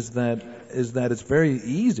contention is that it's very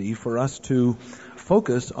easy for us to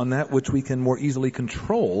focus on that which we can more easily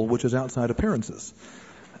control, which is outside appearances.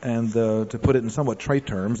 And to put it in somewhat trite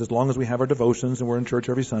terms, as long as we have our devotions and we're in church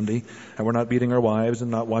every Sunday and we're not beating our wives and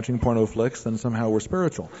not watching porno flicks, then somehow we're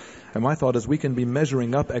spiritual. And my thought is we can be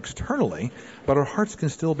measuring up externally, but our hearts can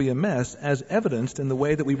still be a mess, as evidenced in the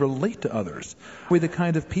way that we relate to others. Are we the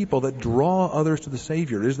kind of people that draw others to the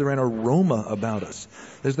Savior? Is there an aroma about us?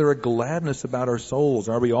 Is there a gladness about our souls?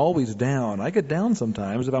 Are we always down? I get down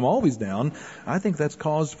sometimes. If I'm always down, I think that's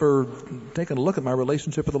cause for taking a look at my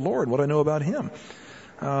relationship with the Lord, what I know about Him.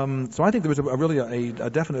 So I think there was a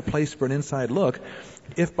definite place for an inside look.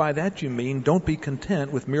 If by that you mean don't be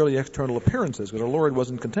content with merely external appearances, because our Lord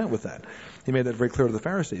wasn't content with that. He made that very clear to the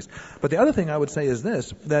Pharisees. But the other thing I would say is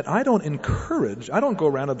this, that I don't go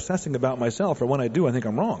around obsessing about myself, or when I do, I think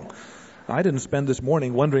I'm wrong. I didn't spend this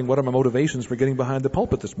morning wondering what are my motivations for getting behind the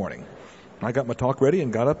pulpit this morning. I got my talk ready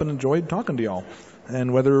and got up and enjoyed talking to y'all.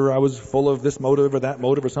 And whether I was full of this motive or that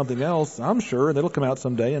motive or something else, I'm sure, and it'll come out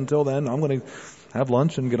someday. Until then, I'm going to have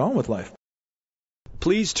lunch and get on with life.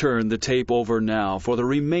 Please turn the tape over now for the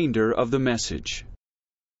remainder of the message.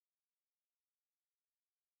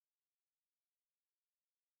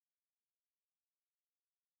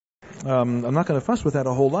 I'm not going to fuss with that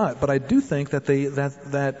a whole lot, but I do think that the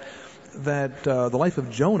life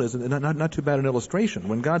of Jonah is not too bad an illustration.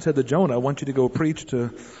 When God said to Jonah, I want you to go preach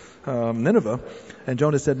to Nineveh, and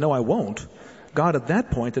Jonah said, no, I won't. God at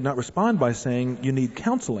that point did not respond by saying, you need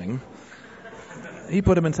counseling. He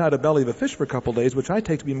put him inside a belly of a fish for a couple of days, which I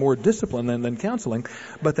take to be more discipline than counseling.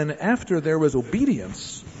 But then after there was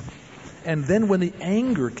obedience, and then when the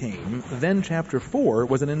anger came, then chapter 4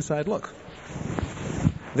 was an inside look.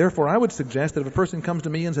 Therefore, I would suggest that if a person comes to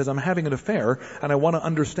me and says, I'm having an affair, and I want to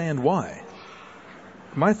understand why,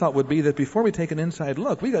 my thought would be that before we take an inside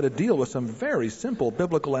look, we got to deal with some very simple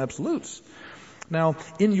biblical absolutes. Now,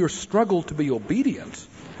 in your struggle to be obedient,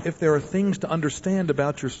 if there are things to understand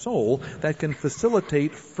about your soul that can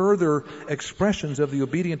facilitate further expressions of the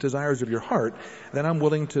obedient desires of your heart, then I'm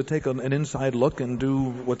willing to take an inside look and do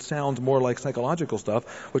what sounds more like psychological stuff,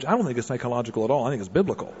 which I don't think is psychological at all. I think it's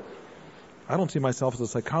biblical. I don't see myself as a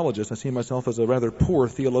psychologist. I see myself as a rather poor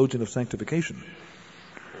theologian of sanctification.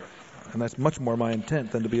 And that's much more my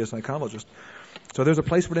intent than to be a psychologist. So there's a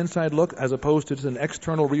place for an inside look as opposed to just an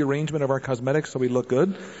external rearrangement of our cosmetics so we look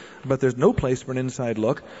good. But there's no place for an inside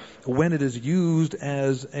look when it is used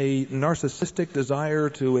as a narcissistic desire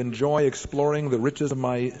to enjoy exploring the riches of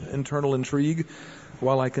my internal intrigue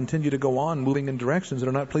while I continue to go on moving in directions that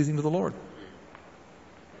are not pleasing to the Lord.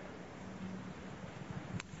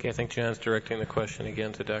 Okay, I think John's directing the question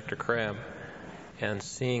again to Dr. Crabb and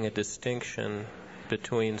seeing a distinction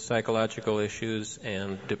between psychological issues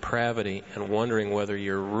and depravity and wondering whether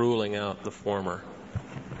you're ruling out the former.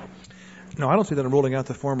 No, I don't see that I'm ruling out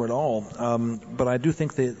the former at all. But I believe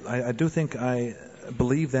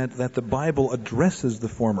that the Bible addresses the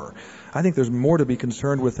former. I think there's more to be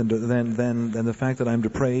concerned with than the fact that I'm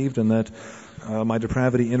depraved and that my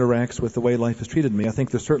depravity interacts with the way life has treated me. I think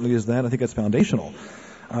there certainly is that. I think that's foundational.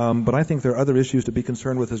 But I think there are other issues to be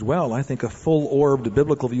concerned with as well. I think a full-orbed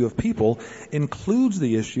biblical view of people includes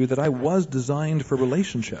the issue that I was designed for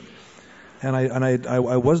relationship. And I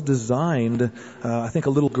was designed, I think a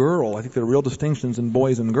little girl. I think there are real distinctions in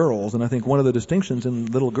boys and girls. And I think one of the distinctions in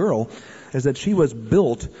little girl is that she was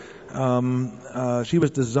built, she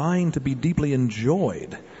was designed to be deeply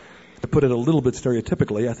enjoyed. To put it a little bit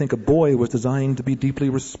stereotypically, I think a boy was designed to be deeply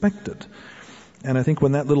respected. And I think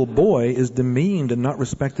when that little boy is demeaned and not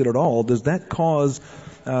respected at all, does that cause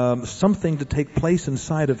something to take place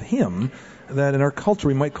inside of him that in our culture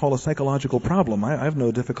we might call a psychological problem. I have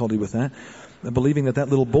no difficulty with that. Believing that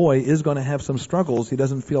little boy is going to have some struggles. He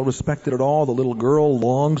doesn't feel respected at all. The little girl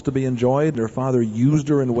longs to be enjoyed. Her father used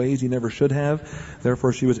her in ways he never should have.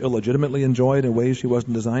 Therefore, she was illegitimately enjoyed in ways she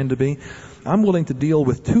wasn't designed to be. I'm willing to deal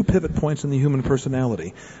with two pivot points in the human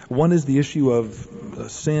personality. One is the issue of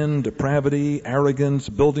sin, depravity, arrogance,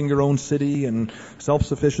 building your own city and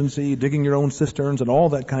self-sufficiency, digging your own cisterns and all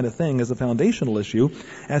that kind of thing as a foundational issue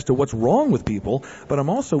as to what's wrong with people. But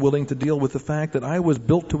I'm also willing to deal with the fact that I was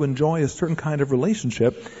built to enjoy a certain kind of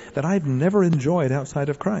relationship that I've never enjoyed outside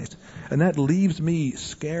of Christ. And that leaves me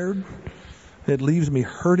scared. It leaves me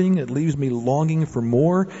hurting. It leaves me longing for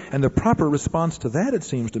more. And the proper response to that, it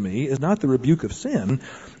seems to me, is not the rebuke of sin,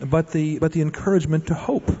 but the encouragement to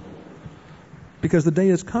hope. Because the day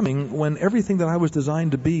is coming when everything that I was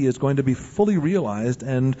designed to be is going to be fully realized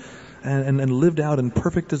and lived out in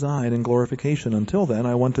perfect design and glorification. Until then,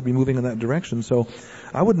 I want to be moving in that direction. So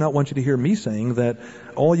I would not want you to hear me saying that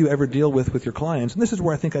all you ever deal with your clients, and this is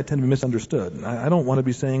where I think I tend to be misunderstood. I don't want to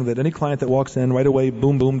be saying that any client that walks in right away,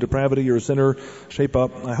 boom, boom, depravity, you're a sinner, shape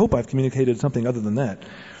up. I hope I've communicated something other than that.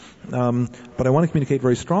 But I want to communicate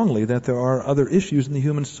very strongly that there are other issues in the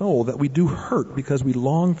human soul that we do hurt because we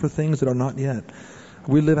long for things that are not yet.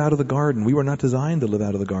 We live out of the garden. We were not designed to live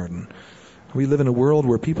out of the garden. We live in a world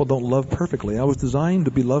where people don't love perfectly. I was designed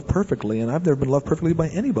to be loved perfectly, and I've never been loved perfectly by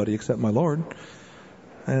anybody except my Lord.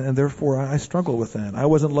 And therefore, I struggle with that. I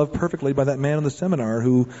wasn't loved perfectly by that man in the seminar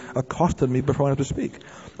who accosted me before I went up to speak.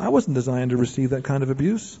 I wasn't designed to receive that kind of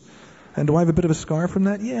abuse. And do I have a bit of a scar from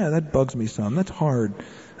that? Yeah, that bugs me some. That's hard.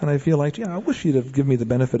 And I feel like, I wish you'd have given me the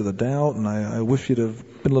benefit of the doubt, and I wish you'd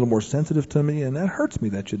have been a little more sensitive to me, and that hurts me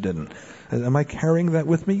that you didn't. Am I carrying that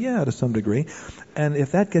with me? Yeah, to some degree. And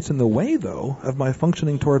if that gets in the way, though, of my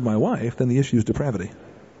functioning toward my wife, then the issue is depravity.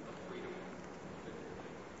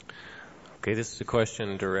 Okay, this is a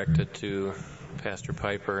question directed to Pastor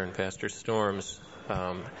Piper and Pastor Storms,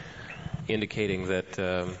 indicating that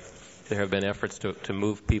there have been efforts to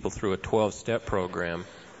move people through a 12-step program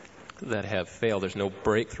that have failed. There's no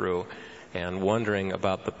breakthrough, and wondering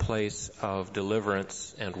about the place of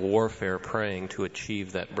deliverance and warfare praying to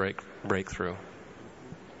achieve that breakthrough.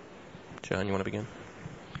 John, you want to begin?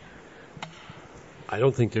 I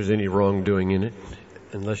don't think there's any wrongdoing in it,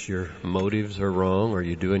 unless your motives are wrong or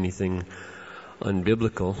you do anything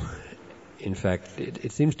unbiblical. In fact,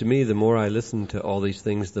 it seems to me the more I listen to all these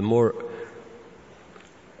things, the more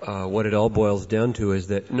what it all boils down to is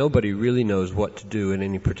that nobody really knows what to do in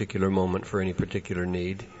any particular moment for any particular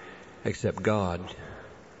need except God.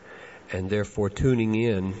 And therefore tuning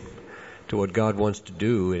in to what God wants to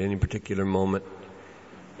do at any particular moment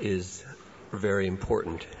is very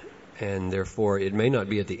important. And therefore it may not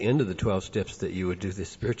be at the end of the 12 steps that you would do this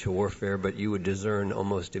spiritual warfare, but you would discern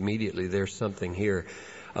almost immediately there's something here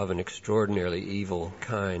of an extraordinarily evil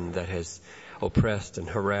kind that has oppressed and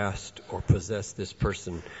harassed or possessed this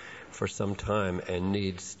person for some time and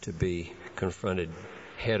needs to be confronted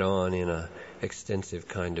head on in a extensive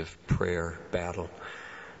kind of prayer battle.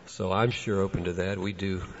 So I'm sure open to that. We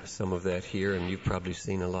do some of that here, and you've probably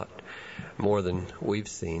seen a lot more than we've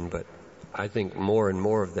seen, but I think more and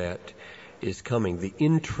more of that is coming. The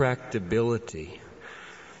intractability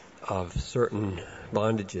of certain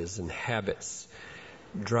bondages and habits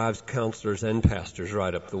drives counselors and pastors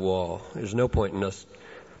right up the wall. There's no point in us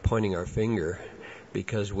pointing our finger,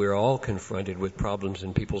 because we're all confronted with problems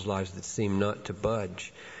in people's lives that seem not to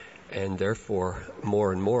budge. And therefore,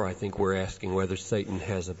 more and more, I think we're asking whether Satan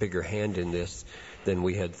has a bigger hand in this than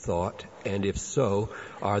we had thought. And if so,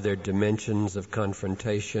 are there dimensions of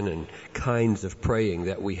confrontation and kinds of praying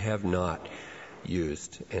that we have not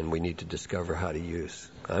used and we need to discover how to use?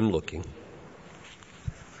 I'm looking.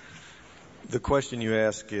 The question you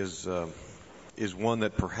ask is one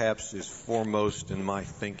that perhaps is foremost in my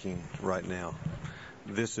thinking right now.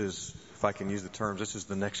 This is, if I can use the terms, this is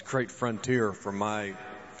the next great frontier for my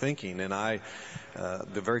thinking. And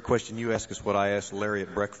the very question you ask is what I asked Larry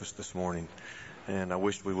at breakfast this morning. And I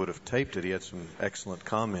wished we would have taped it. He had some excellent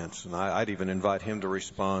comments, and I'd even invite him to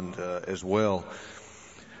respond as well.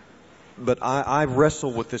 But I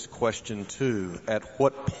wrestle with this question too. At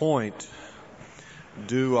what point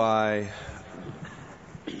do I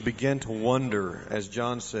begin to wonder, as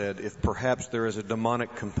John said, if perhaps there is a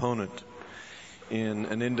demonic component in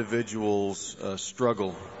an individual's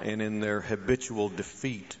struggle and in their habitual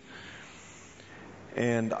defeat?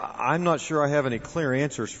 And I'm not sure I have any clear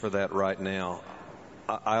answers for that right now.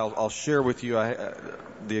 I'll share with you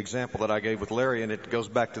the example that I gave with Larry, and it goes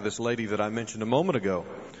back to this lady that I mentioned a moment ago,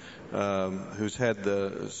 who's had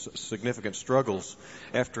the significant struggles.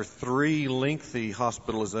 After 3 lengthy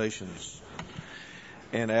hospitalizations,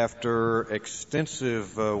 And after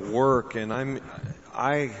extensive work, and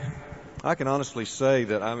I can honestly say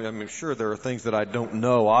that I'm sure there are things that I don't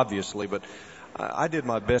know, obviously, but I did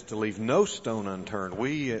my best to leave no stone unturned.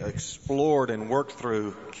 We explored and worked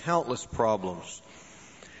through countless problems,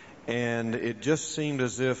 and it just seemed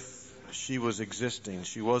as if she was existing.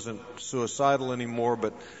 She wasn't suicidal anymore,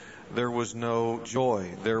 but there was no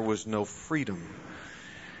joy. There was no freedom.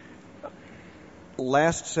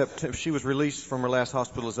 Last September, she was released from her last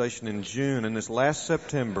hospitalization in June, and this last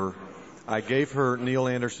September, I gave her Neil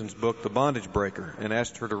Anderson's book, The Bondage Breaker, and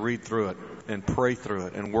asked her to read through it and pray through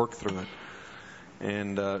it and work through it.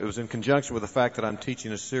 And it was in conjunction with the fact that I'm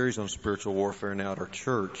teaching a series on spiritual warfare now at our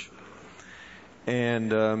church.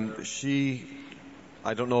 And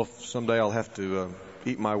I don't know if someday I'll have to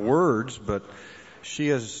eat my words, but she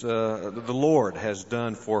has, the Lord has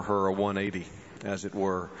done for her a 180, as it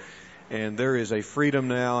were. And there is a freedom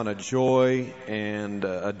now and a joy and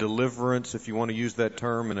a deliverance, if you want to use that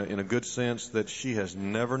term in a good sense, that she has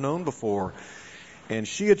never known before. And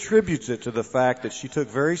she attributes it to the fact that she took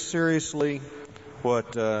very seriously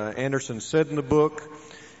what Anderson said in the book.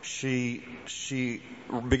 She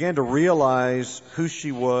began to realize who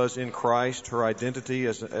she was in Christ, her identity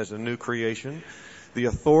as a new creation, the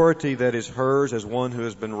authority that is hers as one who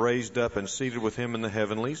has been raised up and seated with Him in the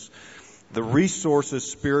heavenlies, the resources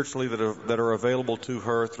spiritually that are available to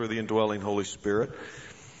her through the indwelling Holy Spirit.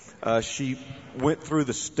 She went through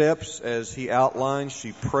the steps as he outlined.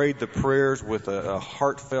 She prayed the prayers with a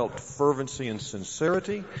heartfelt fervency and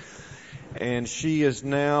sincerity. And she is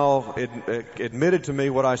now admitted to me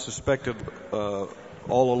what I suspected all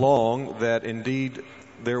along, that indeed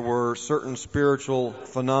there were certain spiritual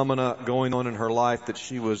phenomena going on in her life that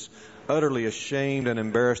she was utterly ashamed and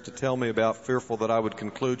embarrassed to tell me about, fearful that I would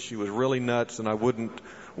conclude she was really nuts and I wouldn't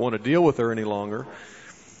want to deal with her any longer.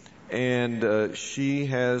 And she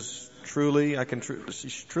has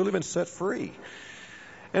she's truly been set free.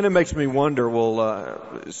 And it makes me wonder,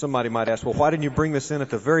 somebody might ask, why didn't you bring this in at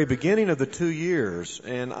the very beginning of the 2 years?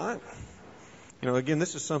 And again,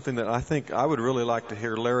 this is something that I think I would really like to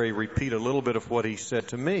hear Larry repeat a little bit of what he said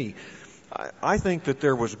to me. I think that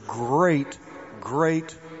there was great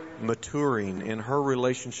maturing in her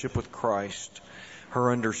relationship with Christ,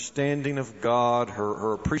 her understanding of God,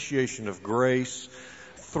 her appreciation of grace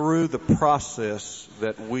through the process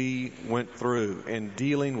that we went through in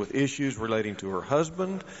dealing with issues relating to her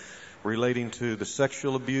husband, relating to the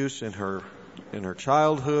sexual abuse in her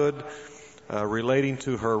childhood, relating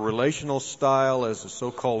to her relational style as a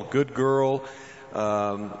so-called good girl.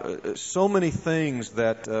 So many things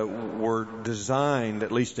that were designed,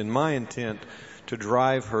 at least in my intent, to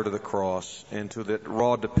drive her to the cross and to that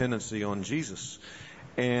raw dependency on Jesus.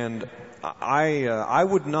 And I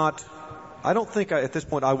don't think at this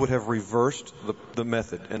point I would have reversed the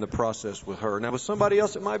method and the process with her. Now, with somebody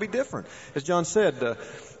else, it might be different. As John said,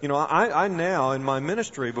 I now in my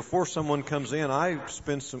ministry, before someone comes in, I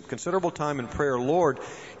spend some considerable time in prayer. Lord,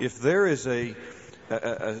 if there is a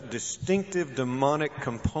distinctive demonic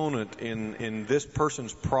component in this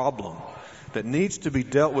person's problem that needs to be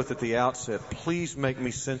dealt with at the outset, please make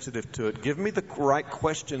me sensitive to it. Give me the right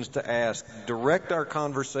questions to ask. Direct our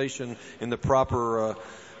conversation in the proper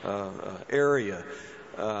area.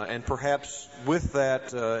 And perhaps with that,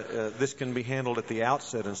 this can be handled at the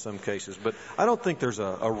outset in some cases. But I don't think there's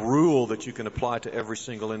a rule that you can apply to every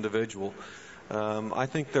single individual. I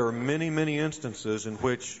think there are many instances in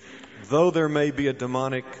which, though there may be a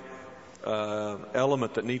demonic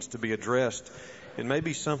element that needs to be addressed, it may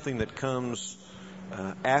be something that comes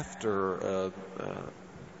after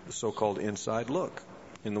the so-called inside look,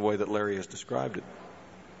 in the way that Larry has described it.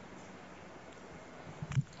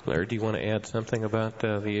 Larry, do you want to add something about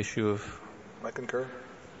the issue of... I concur.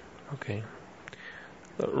 Okay.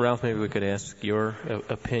 Ralph, maybe we could ask your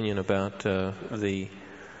opinion about the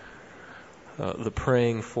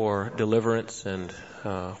praying for deliverance and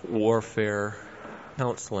warfare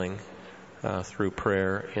counseling through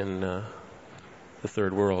prayer in the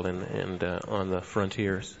third world and on the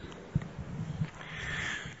frontiers.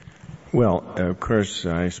 Well, of course,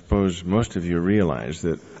 I suppose most of you realize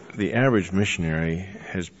that the average missionary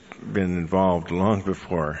has been involved long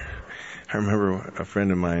before. I remember a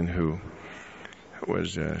friend of mine who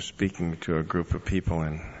was speaking to a group of people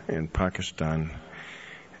in Pakistan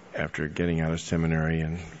after getting out of seminary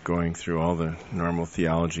and going through all the normal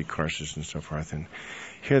theology courses and so forth. And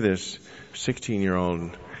here this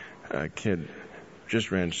 16-year-old kid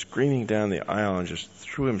just ran screaming down the aisle and just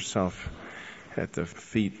threw himself at the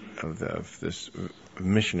feet of this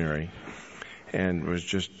missionary and was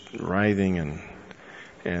just writhing and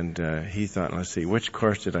And he thought, let's see, which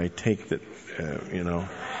course did I take that,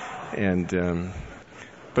 and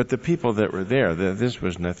but the people that were there, this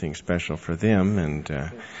was nothing special for them,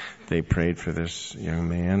 and they prayed for this young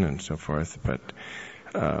man and so forth. But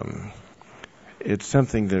it's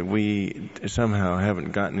something that we somehow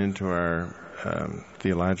haven't gotten into our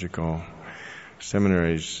theological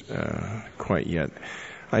seminaries quite yet.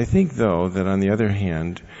 I think, though, that on the other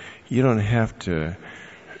hand, you don't have to.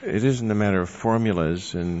 It isn't a matter of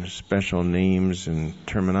formulas and special names and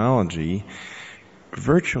terminology.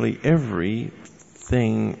 Virtually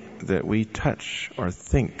everything that we touch or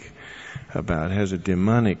think about has a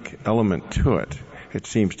demonic element to it, it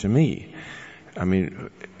seems to me. I mean,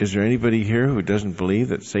 is there anybody here who doesn't believe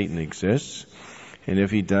that Satan exists? And if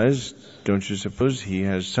he does, don't you suppose he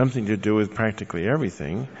has something to do with practically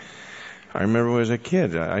everything? I remember as a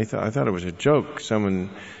kid, I thought it was a joke.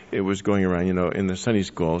 It was going around, in the Sunday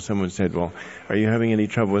school. Someone said, well, are you having any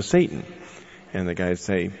trouble with Satan? And the guy would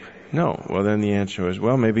say, no. Well, then the answer was,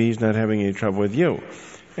 well, maybe he's not having any trouble with you.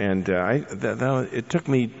 And it took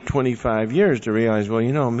me 25 years to realize,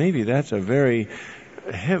 well, maybe that's a very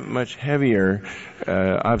much heavier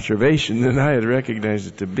observation than I had recognized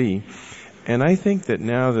it to be. And I think that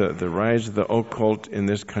now the rise of the occult in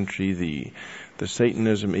this country, the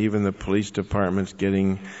Satanism, even the police departments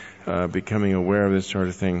becoming aware of this sort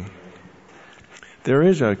of thing, there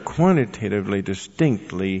is a quantitatively,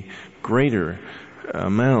 distinctly greater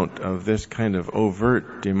amount of this kind of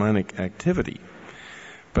overt demonic activity.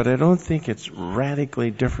 But I don't think it's radically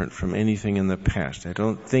different from anything in the past. I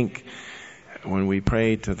don't think when we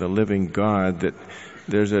pray to the living God that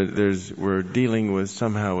we're dealing with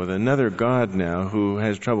somehow with another God now who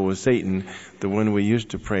has trouble with Satan. The one we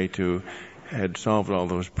used to pray to had solved all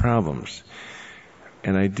those problems.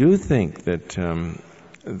 And I do think that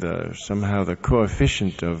somehow the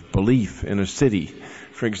coefficient of belief in a city,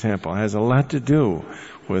 for example, has a lot to do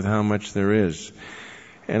with how much there is.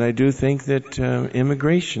 And I do think that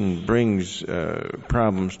immigration brings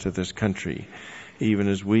problems to this country, even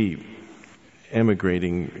as we,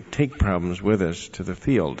 emigrating, take problems with us to the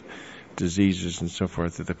field, diseases and so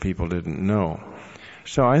forth that the people didn't know.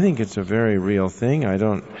 So I think it's a very real thing. I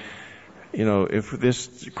don't, if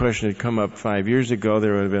this question had come up 5 years ago,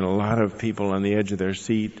 there would have been a lot of people on the edge of their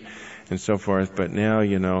seat and so forth. But now,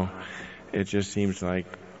 it just seems like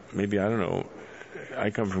maybe, I don't know,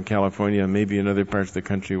 I come from California, maybe in other parts of the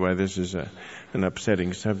country why this is an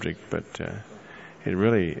upsetting subject, but it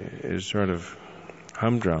really is sort of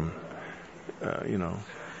humdrum,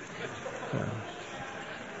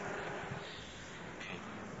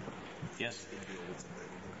 Yes.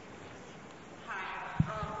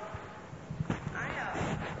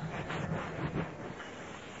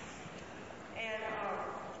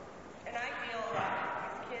 And I deal a lot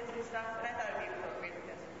with kids and stuff, and I thought it'd be appropriate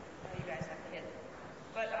because you guys have kids.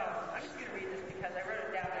 But I'm just going to read this because I wrote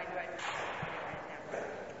it down and I knew I'd write it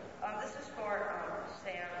down. This is for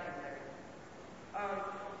Sam and Larry.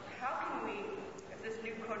 How can we, if this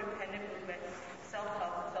new codependent movement,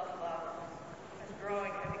 self-help and self-love, is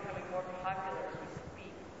growing and becoming more popular as we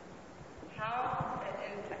speak, and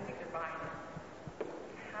I think they're buying it,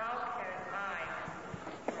 how can I,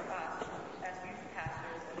 or us, as youth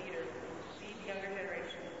pastors and leaders, lead the younger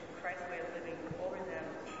generation to Christ's way of living over them,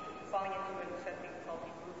 falling into and accepting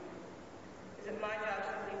faulty movement? Is it my job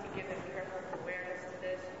simply to give them careful awareness to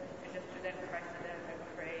this and just present Christ to them and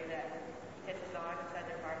pray that it catches on inside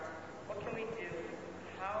their hearts? What can we do?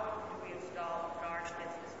 How do we install guard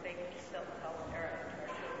against this fake self-help era into our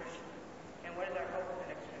children? And what is our hope for the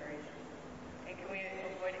next generation? And can we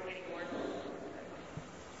avoid it getting worse?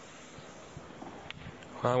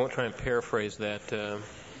 Well, I won't try and paraphrase that,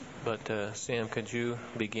 but Sam, could you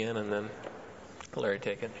begin and then Larry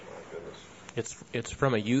take it? It's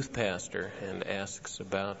from a youth pastor and asks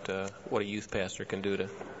about what a youth pastor can do to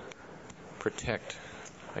protect.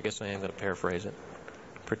 I guess I am going to paraphrase it.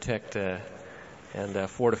 Protect and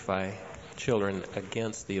fortify children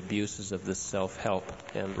against the abuses of this self-help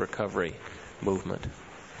and recovery movement.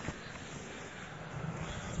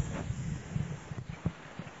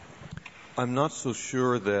 I'm not so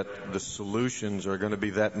sure that the solutions are going to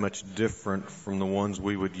be that much different from the ones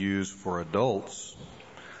we would use for adults.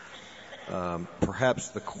 Perhaps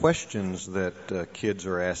the questions that kids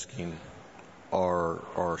are asking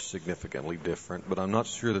are significantly different, but I'm not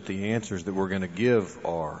sure that the answers that we're going to give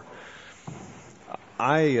are.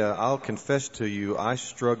 I'll confess to you, I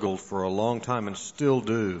struggled for a long time and still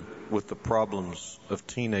do with the problems of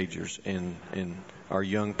teenagers and our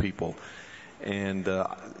young people. And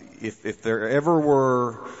if there ever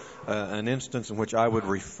were an instance in which I would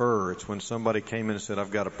refer. It's when somebody came in and said,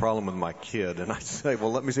 I've got a problem with my kid. And I'd say,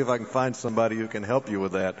 well, let me see if I can find somebody who can help you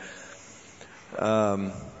with that.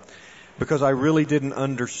 Because I really didn't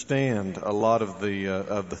understand a lot of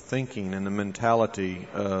the thinking and the mentality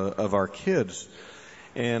of our kids.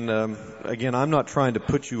 And again, I'm not trying to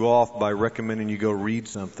put you off by recommending you go read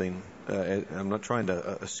something. I'm not trying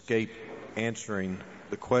to escape answering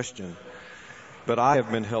the question. But I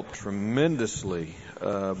have been helped tremendously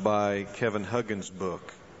by Kevin Huggins' book,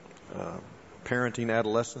 Parenting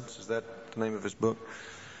Adolescence. Is that the name of his book?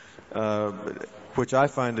 Which I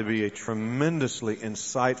find to be a tremendously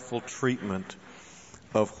insightful treatment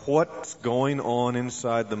of what's going on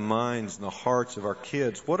inside the minds and the hearts of our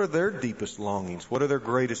kids. What are their deepest longings? What are their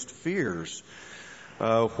greatest fears?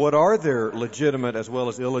 What are their legitimate as well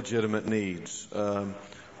as illegitimate needs?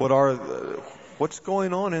 What's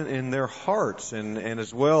going on in their hearts, and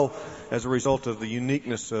as well as a result of the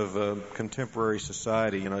uniqueness of contemporary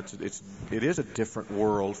society. You know, it is a different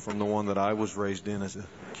world from the one that I was raised in as a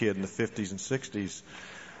kid in the 50s and 60s.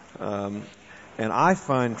 And I have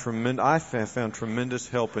found tremendous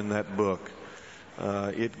help in that book.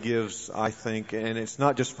 It gives, I think, and it's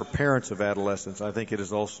not just for parents of adolescents. I think it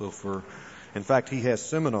is also for, in fact, he has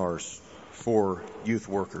seminars for youth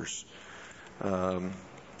workers.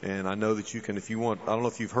 And I know that you can, if you want, I don't know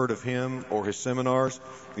if you've heard of him or his seminars.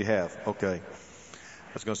 You have. Okay.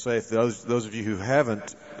 I was going to say, if those of you who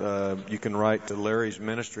haven't, you can write to Larry's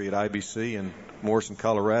ministry at IBC in Morrison,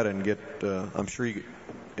 Colorado, and get, I'm sure you get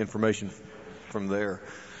information from there.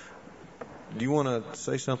 Do you want to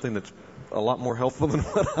say something that's a lot more helpful than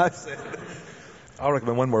what I've said? I'll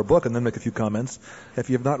recommend one more book and then make a few comments. If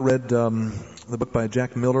you have not read the book by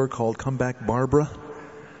Jack Miller called Come Back, Barbara,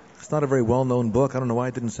 it's not a very well-known book. I don't know why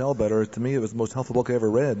it didn't sell better. To me, it was the most helpful book I ever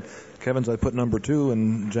read. Kevin's I put number 2,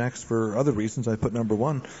 and Jack's, for other reasons, I put number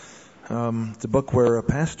 1. It's a book where a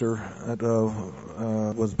pastor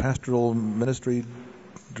was pastoral ministry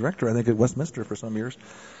director, I think, at Westminster for some years,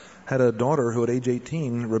 had a daughter who at age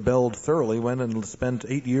 18 rebelled thoroughly, went and spent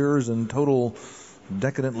 8 years in total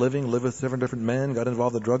decadent living, lived with 7 different men, got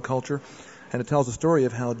involved in the drug culture. And it tells a story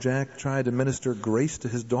of how Jack tried to minister grace to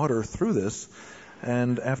his daughter through this.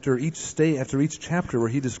 And after each chapter where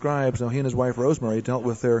he describes how he and his wife Rosemary dealt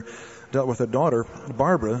with their daughter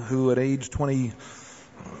Barbara, who at age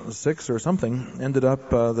 26 or something ended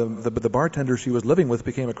up the bartender she was living with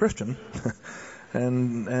became a Christian,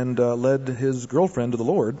 and led his girlfriend to the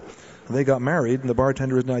Lord. They got married, and the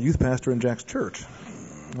bartender is now youth pastor in Jack's church.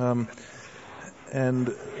 And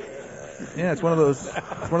yeah, it's one of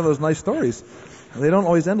those nice stories. They don't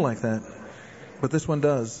always end like that, but this one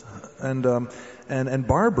does. And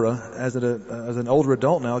Barbara, as an older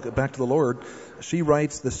adult now, back to the Lord, she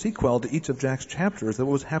writes the sequel to each of Jack's chapters of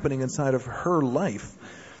what was happening inside of her life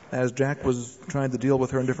as Jack was trying to deal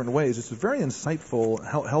with her in different ways. It's a very insightful,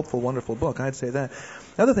 helpful, wonderful book. I'd say that.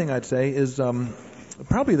 The other thing I'd say is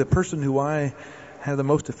probably the person who I have the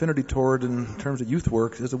most affinity toward in terms of youth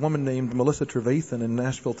work is a woman named Melissa Trevathan in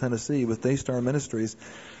Nashville, Tennessee, with Daystar Ministries.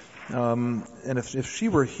 And if she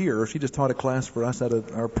were here, she just taught a class for us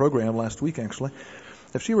at our program last week, actually.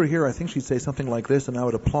 If she were here, I think she'd say something like this, and I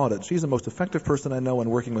would applaud it. She's the most effective person I know in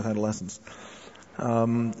working with adolescents.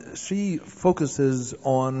 She focuses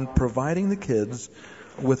on providing the kids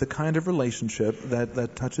with a kind of relationship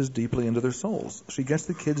that touches deeply into their souls. She gets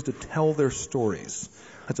the kids to tell their stories.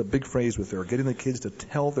 That's a big phrase with her, getting the kids to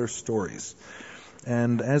tell their stories.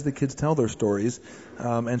 And as the kids tell their stories,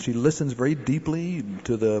 and she listens very deeply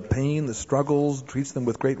to the pain, the struggles, treats them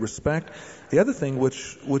with great respect. The other thing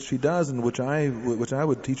which she does, and which I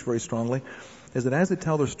would teach very strongly, is that as they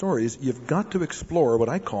tell their stories, you've got to explore what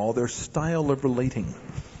I call their style of relating.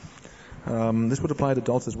 This would apply to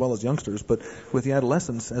adults as well as youngsters, but with the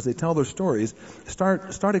adolescents, as they tell their stories,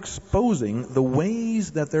 start exposing the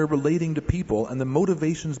ways that they're relating to people and the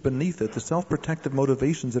motivations beneath it, the self-protective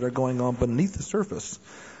motivations that are going on beneath the surface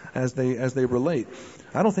as they relate.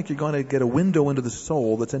 I don't think you're going to get a window into the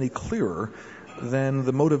soul that's any clearer than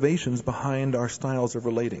the motivations behind our styles of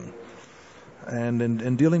relating. And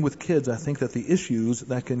in dealing with kids, I think that the issues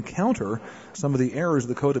that can counter some of the errors of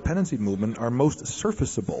the codependency movement are most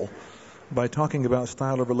surfaceable by talking about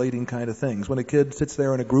style of relating kind of things. When a kid sits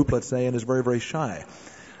there in a group, let's say, and is very, very shy,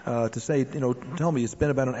 to say, tell me, it's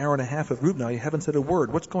been about an hour and a half of group now, you haven't said a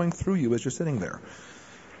word. What's going through you as you're sitting there?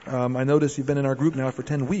 I notice you've been in our group now for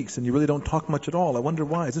 10 weeks, and you really don't talk much at all. I wonder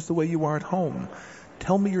why. Is this the way you are at home?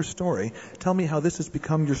 Tell me your story. Tell me how this has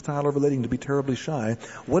become your style of relating to be terribly shy.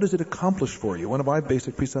 What does it accomplish for you? One of my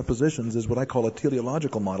basic presuppositions is what I call a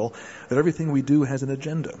teleological model, that everything we do has an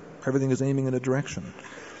agenda. Everything is aiming in a direction.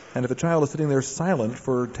 And if a child is sitting there silent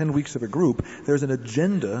for 10 weeks of a group, there's an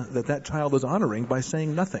agenda that child is honoring by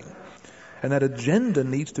saying nothing. And that agenda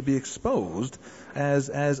needs to be exposed as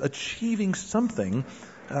achieving something,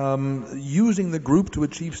 using the group to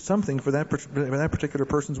achieve something for that particular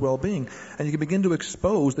person's well-being. And you can begin to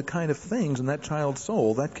expose the kind of things in that child's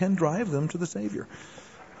soul that can drive them to the Savior.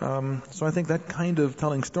 So I think that kind of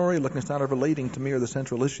telling story, looking at style of relating, to me are the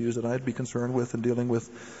central issues that I'd be concerned with in dealing with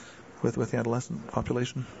the adolescent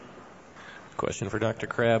population. Question for Dr.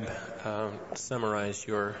 Crabb. Summarize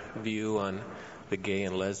your view on the gay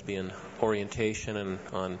and lesbian orientation and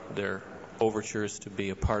on their overtures to be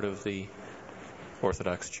a part of the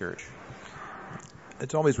Orthodox Church.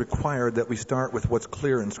 It's always required that we start with what's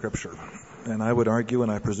clear in Scripture. And I would argue,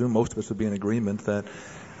 and I presume most of us would be in agreement,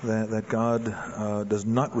 that God does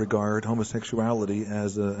not regard homosexuality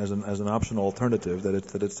as an optional alternative,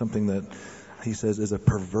 that it's something that he says is a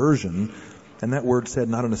perversion. And that word said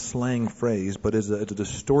not in a slang phrase, but it's a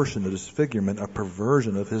distortion, a disfigurement, a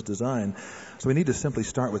perversion of his design. So we need to simply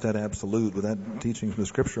start with that absolute, with that teaching from the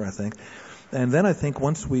Scripture, I think. And then I think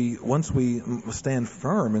once we stand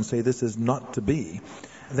firm and say this is not to be,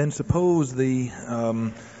 then suppose the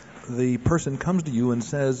person comes to you and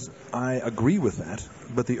says, I agree with that,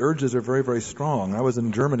 but the urges are very, very strong. I was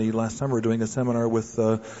in Germany last summer doing a seminar with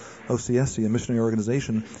OCSC, a missionary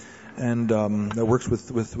organization, and that works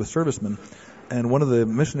with servicemen. And one of the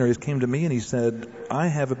missionaries came to me and he said, I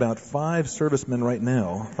have about 5 servicemen right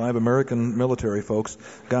now, 5 American military folks,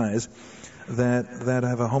 guys, that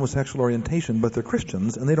have a homosexual orientation, but they're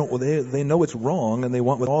Christians, and they know it's wrong, and they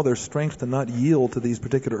want with all their strength to not yield to these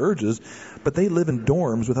particular urges, but they live in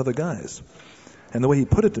dorms with other guys. And the way he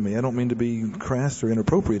put it to me, I don't mean to be crass or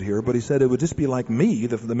inappropriate here, but he said it would just be like me,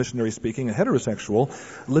 the missionary speaking, a heterosexual,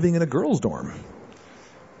 living in a girls' dorm.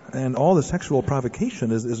 And all the sexual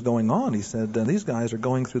provocation is going on. He said, these guys are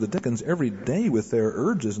going through the dickens every day with their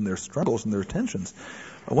urges and their struggles and their tensions.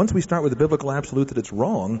 Once we start with the biblical absolute that it's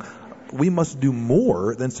wrong, we must do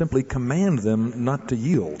more than simply command them not to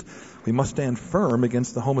yield. We must stand firm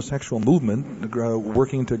against the homosexual movement,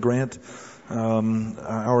 working to grant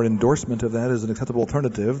our endorsement of that as an acceptable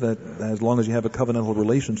alternative, that as long as you have a covenantal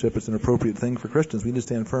relationship, it's an appropriate thing for Christians. We need to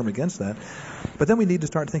stand firm against that. But then we need to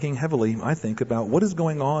start thinking heavily, I think, about what is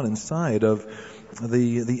going on inside of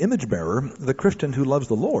the image bearer, the Christian who loves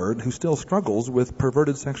the Lord, who still struggles with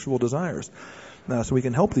perverted sexual desires. So we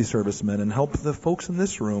can help these servicemen and help the folks in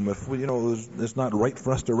this room. If we, it's not right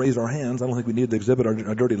for us to raise our hands. I don't think we need to exhibit our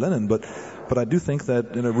dirty linen, but I do think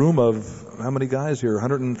that in a room of how many guys here?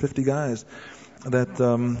 150 guys. That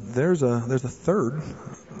there's a third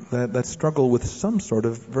that struggle with some sort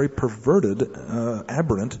of very perverted,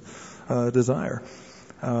 aberrant desire.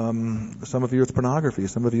 Some of you it's pornography,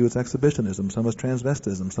 some of you it's exhibitionism, some it's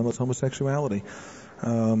transvestism, some it's homosexuality,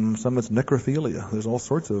 some it's necrophilia. There's all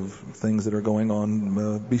sorts of things that are going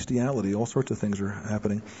on, bestiality, all sorts of things are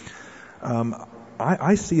happening.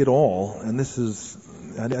 I see it all, and this is,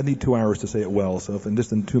 I need 2 hours to say it well, so if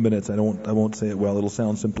just in 2 minutes I won't say it well. It'll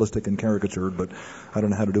sound simplistic and caricatured, but I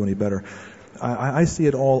don't know how to do any better. I see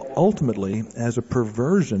it all ultimately as a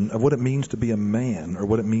perversion of what it means to be a man or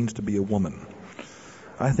what it means to be a woman.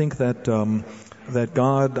 I think that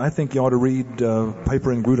God, I think you ought to read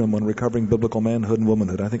Piper and Grudem on recovering biblical manhood and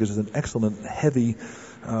womanhood. I think this is an excellent, heavy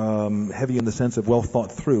in the sense of well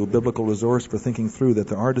thought through biblical resource for thinking through that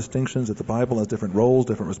there are distinctions, that the Bible has different roles,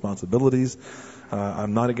 different responsibilities.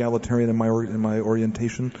 I'm not egalitarian in my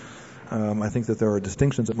orientation. I think that there are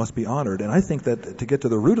distinctions that must be honored. And I think that to get to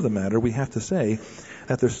the root of the matter, we have to say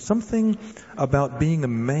that there's something about being a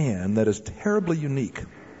man that is terribly unique.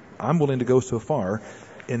 I'm willing to go so far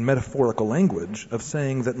in metaphorical language of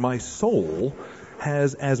saying that my soul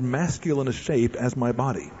has as masculine a shape as my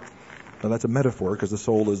body. Now that's a metaphor because the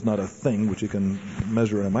soul is not a thing which you can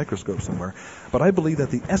measure in a microscope somewhere. But I believe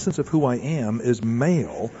that the essence of who I am is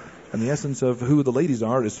male, and the essence of who the ladies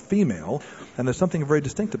are is female, and there's something very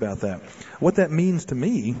distinct about that. What that means to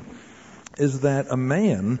me is that a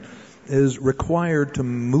man is required to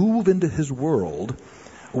move into his world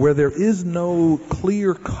where there is no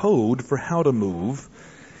clear code for how to move,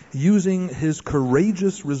 using his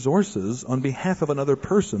courageous resources on behalf of another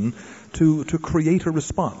person to create a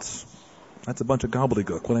response. That's a bunch of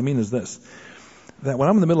gobbledygook. What I mean is this, that when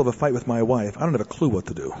I'm in the middle of a fight with my wife, I don't have a clue what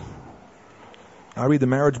to do. I read the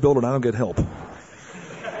marriage builder and I don't get help.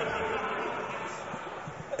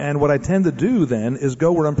 And what I tend to do then is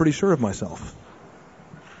go where I'm pretty sure of myself.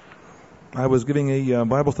 I was giving a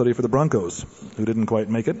Bible study for the Broncos, who didn't quite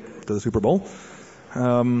make it to the Super Bowl.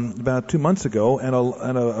 about 2 months ago, and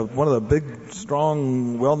one of the big,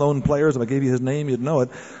 strong, well-known players, if I gave you his name, you'd know it,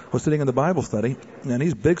 was sitting in the Bible study. And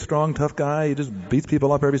he's a big, strong, tough guy. He just beats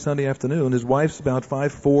people up every Sunday afternoon. His wife's about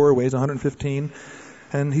 5'4", weighs 115,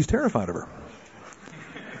 and he's terrified of her.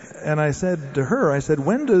 And I said to her,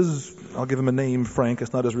 when does, I'll give him a name, Frank,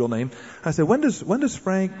 it's not his real name. I said, when does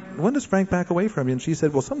Frank back away from you? And she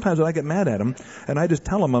said, well, sometimes when I get mad at him and I just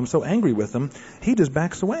tell him I'm so angry with him, he just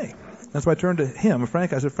backs away. And so I turned to him,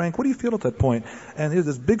 Frank. I said, Frank, what do you feel at that point? And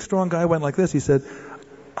this big, strong guy went like this. He said,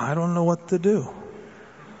 I don't know what to do.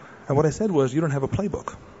 And what I said was, you don't have a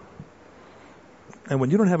playbook. And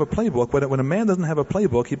when you don't have a playbook, when a man doesn't have a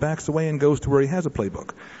playbook, he backs away and goes to where he has a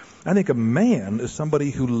playbook. I think a man is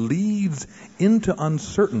somebody who leads into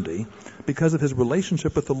uncertainty because of his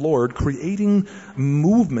relationship with the Lord, creating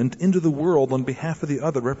movement into the world on behalf of the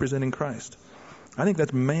other, representing Christ. I think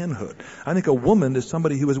that's manhood. I think a woman is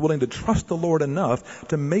somebody who is willing to trust the Lord enough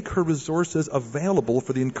to make her resources available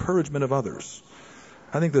for the encouragement of others.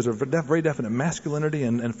 I think there's a very definite masculinity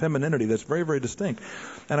and femininity that's very, very distinct.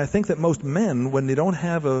 And I think that most men,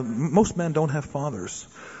 most men don't have fathers.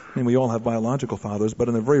 I mean, we all have biological fathers, but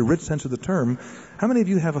in a very rich sense of the term, how many of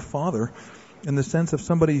you have a father in the sense of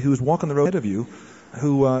somebody who's walking the road ahead of you,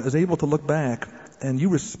 who is able to look back, and you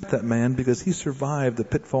respect that man because he survived the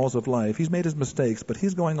pitfalls of life. He's made his mistakes, but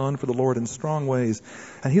he's going on for the Lord in strong ways.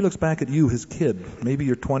 And he looks back at you, his kid. Maybe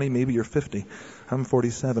you're 20, maybe you're 50. I'm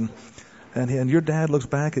 47. And your dad looks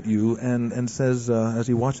back at you and says, as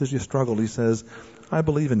he watches you struggle, he says, I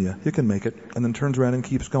believe in you. You can make it. And then turns around and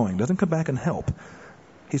keeps going. Doesn't come back and help.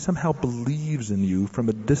 He somehow believes in you from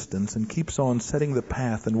a distance and keeps on setting the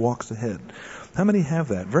path and walks ahead. How many have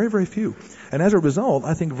that? Very, very few. And as a result,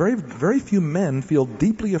 I think very, very few men feel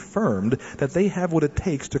deeply affirmed that they have what it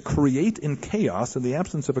takes to create in chaos in the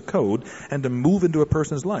absence of a code and to move into a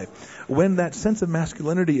person's life. When that sense of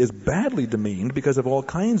masculinity is badly demeaned because of all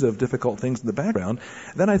kinds of difficult things in the background,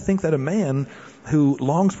 then I think that a man who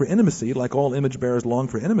longs for intimacy, like all image bearers long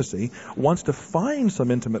for intimacy, wants to find some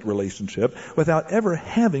intimate relationship without ever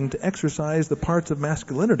having to exercise the parts of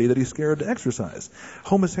masculinity that he's scared to exercise.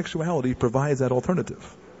 Homosexuality provides that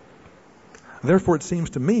alternative. Therefore, it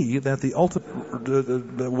seems to me that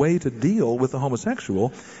the way to deal with the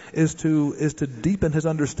homosexual is to deepen his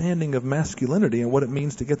understanding of masculinity and what it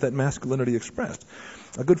means to get that masculinity expressed.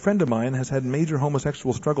 A good friend of mine has had major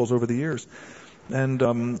homosexual struggles over the years. And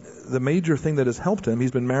the major thing that has helped him,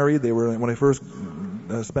 he's been married. When I first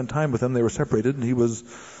spent time with him, they were separated, and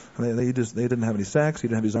they didn't have any sex. He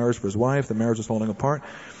didn't have desires for his wife. The marriage was falling apart.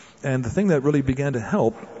 And the thing that really began to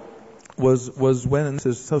help was when, and this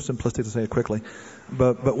is so simplistic to say it quickly,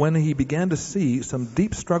 but when he began to see some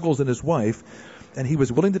deep struggles in his wife, and he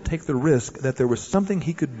was willing to take the risk that there was something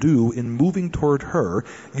he could do in moving toward her,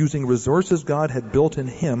 using resources God had built in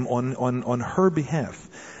him on her behalf.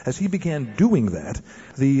 As he began doing that,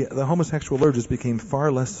 the homosexual urges became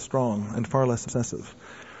far less strong and far less obsessive.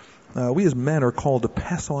 We as men are called to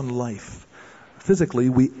pass on life. Physically,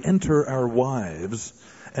 we enter our wives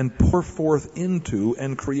and pour forth into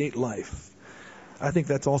and create life. I think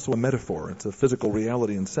that's also a metaphor. It's a physical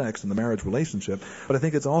reality in sex in the marriage relationship. But I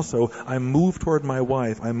think it's also, I move toward my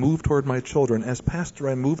wife, I move toward my children. As pastor,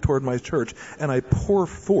 I move toward my church, and I pour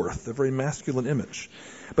forth a very masculine image.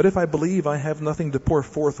 But if I believe I have nothing to pour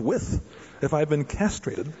forth with, if I've been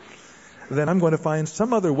castrated, then I'm going to find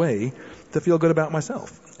some other way to feel good about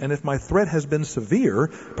myself. And if my threat has been severe,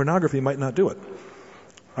 pornography might not do it.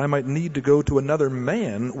 I might need to go to another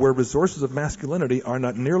man where resources of masculinity are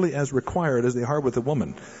not nearly as required as they are with a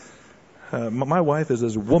woman. My wife is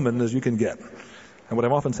as woman as you can get. And what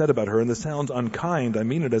I've often said about her, and this sounds unkind, I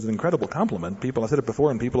mean it as an incredible compliment. I've said it before,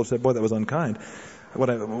 and people have said, boy, that was unkind.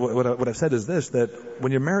 What I've said is this, that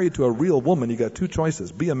when you're married to a real woman, you got two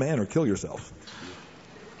choices. Be a man or kill yourself.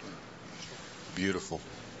 Beautiful.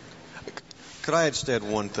 Could I just add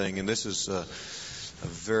one thing, and this is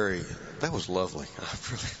that was lovely.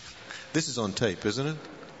 This is on tape, isn't it?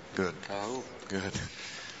 Good. Oh, good.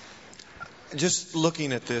 Just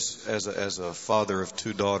looking at this as a father of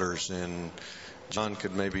two daughters, and John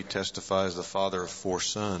could maybe testify as the father of 4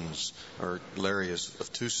 sons, or Larry is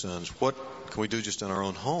of 2 sons. What can we do just in our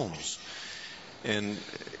own homes? And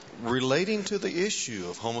relating to the issue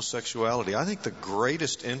of homosexuality, I think the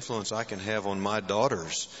greatest influence I can have on my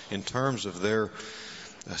daughters in terms of their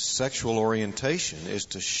sexual orientation is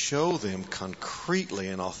to show them concretely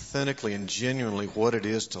and authentically and genuinely what it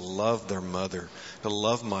is to love their mother, to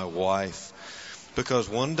love my wife. Because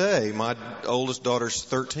one day, my oldest daughter's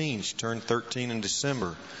 13. She turned 13 in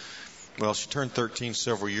December. Well, she turned 13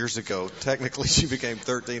 several years ago. Technically, she became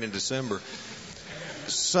 13 in December.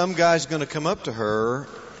 some guy's going to come up to her,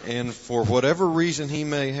 and for whatever reason he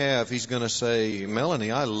may have, he's going to say,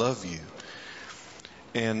 Melanie, I love you.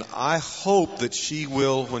 And I hope that she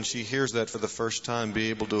will, when she hears that for the first time, be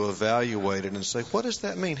able to evaluate it and say, what does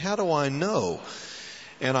that mean? How do I know?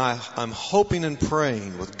 And I'm hoping and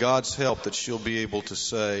praying with God's help that she'll be able to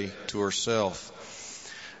say to herself,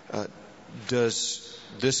 does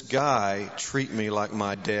this guy treat me like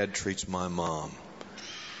my dad treats my mom?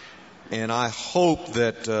 And I hope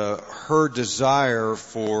that her desire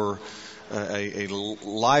for a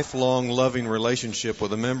lifelong loving relationship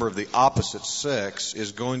with a member of the opposite sex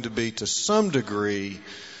is going to be to some degree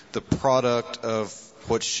the product of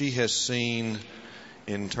what she has seen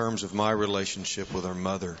in terms of my relationship with her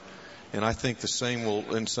mother. And I think the same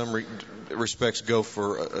will in some respects go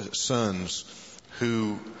for sons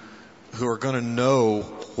who are going to know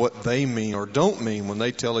what they mean or don't mean when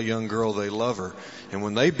they tell a young girl they love her, and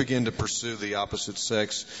when they begin to pursue the opposite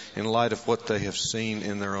sex in light of what they have seen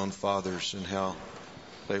in their own fathers and how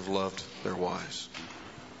they've loved their wives.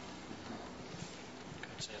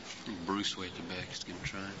 Bruce way at the back is going to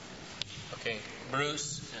try. Okay,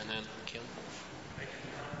 Bruce, and then Kim.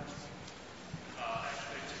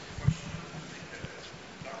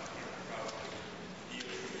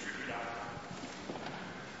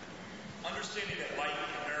 Understanding that life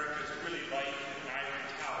in America is really life in an ivory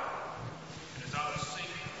tower and is out of sync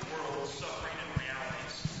with the world's suffering and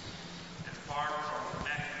realities, and far from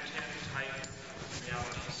active type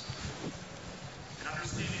realities. And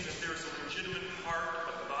understanding that there is a legitimate part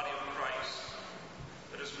of the body of Christ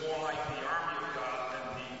that is more like the army of God than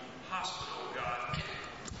the hospital of God,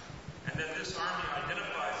 and that this army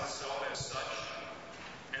identifies itself as such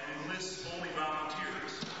and enlists only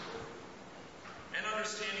volunteers. And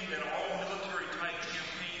understanding that all military-type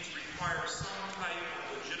campaigns require some type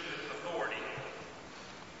of legitimate authority,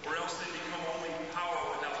 or else they become only power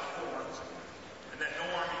without force, and that no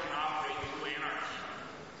army can operate through anarchy.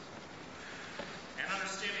 And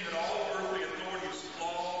understanding that all earthly authority is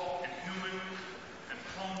flawed and human and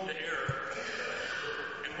prone to error,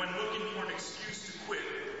 and when looking for an excuse to quit,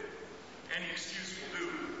 any excuse will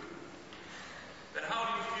do. Then how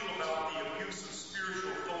do you feel about the abuse of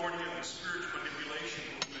spiritual authority and the spiritual manipulation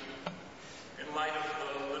movement in light of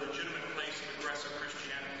the legitimate place of aggressive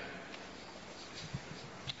Christianity?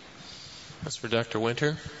 That's for Dr.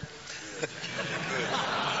 Winter.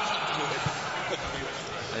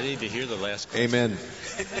 I need to hear the last question. Amen.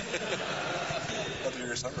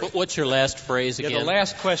 What's your last phrase again? Yeah, the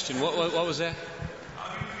last question. What was that?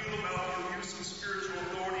 How do you feel about the abuse of spiritual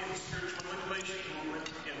authority and the spiritual manipulation movement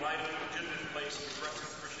in light of the legitimate place of aggressive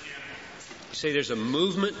Christianity? You say there's a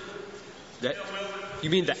movement that... You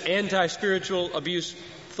mean the anti-spiritual abuse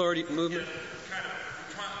authority movement?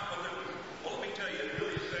 Well, let me tell you, it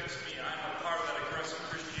really affects me. I'm a part of that aggressive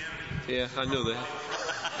Christianity. Yeah, I know that.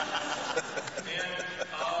 And,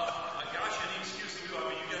 gosh, any excuse to do. I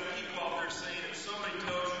mean, you got people out there saying if somebody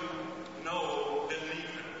tells you no, then leave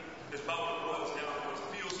it. It's about what it boils down to, what it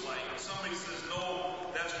feels like. If somebody says no,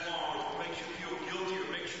 that's wrong. If it makes you feel guilty or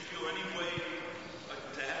makes you feel any way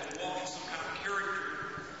to have to walk in some kind of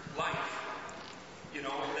character life, you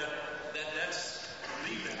know, that's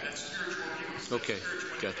leave that. That's spiritual abuse. Okay,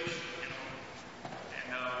 got it.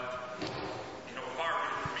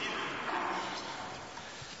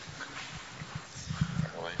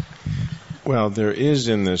 Well, there is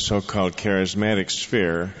in the so-called charismatic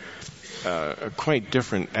sphere a quite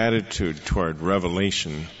different attitude toward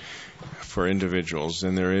revelation for individuals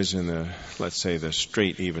than there is in the, let's say, the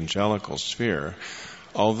straight evangelical sphere.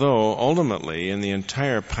 Although ultimately in the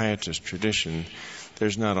entire pietist tradition,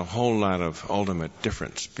 there's not a whole lot of ultimate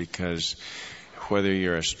difference, because whether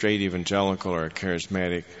you're a straight evangelical or a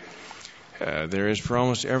charismatic, there is for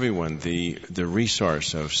almost everyone the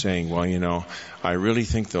resource of saying, well, you know, I really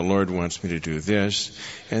think the Lord wants me to do this,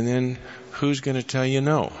 and then who's going to tell you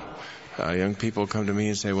no? Young people come to me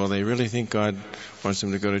and say, well, they really think God wants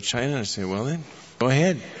them to go to China. I say, well, then go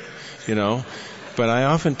ahead, you know. But I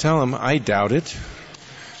often tell them, I doubt it.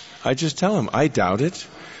 I just tell them, I doubt it.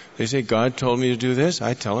 They say, God told me to do this.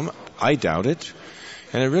 I tell them, I doubt it.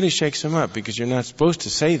 And it really shakes them up, because you're not supposed to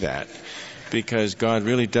say that, because God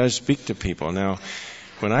really does speak to people. Now,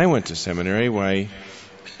 when I went to seminary, why,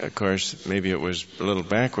 of course, maybe it was a little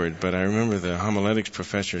backward, but I remember the homiletics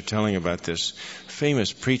professor telling about this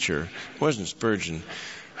famous preacher, it wasn't Spurgeon,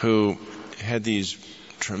 who had these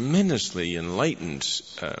tremendously enlightened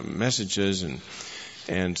messages,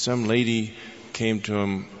 and some lady came to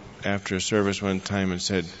him after a service one time and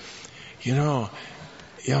said, you know,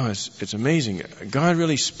 it's amazing. God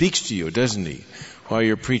really speaks to you, doesn't he, while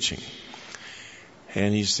you're preaching?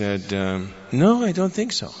 And he said, no, I don't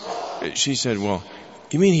think so. She said, well,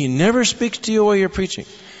 you mean he never speaks to you while you're preaching?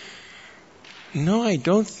 No, I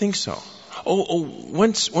don't think so.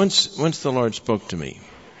 Once the Lord spoke to me.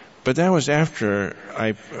 But that was after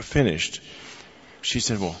I finished. She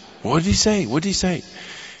said, well, what did he say? What did he say?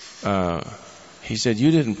 He said,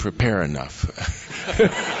 you didn't prepare enough.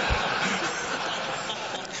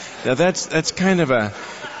 Now that's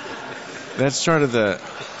sort of the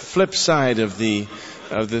flip side of the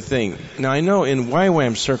thing. Now I know in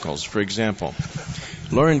YWAM circles, for example,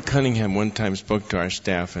 Lauren Cunningham one time spoke to our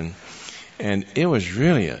staff, and it was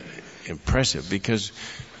really impressive, because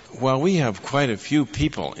while we have quite a few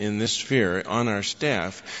people in this sphere on our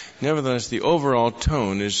staff, nevertheless the overall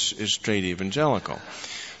tone is straight evangelical.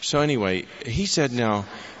 So anyway, he said now,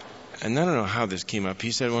 and I don't know how this came up,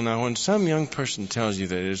 he said, well, now when some young person tells you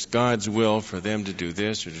that it's God's will for them to do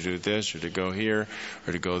this or to do this or to go here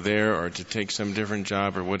or to go there or to take some different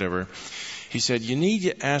job or whatever, he said, you need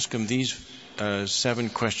to ask them these 7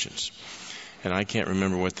 questions. And I can't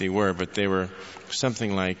remember what they were, but they were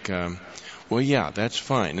something like, well, yeah, that's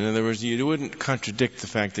fine. In other words, you wouldn't contradict the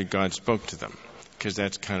fact that God spoke to them, because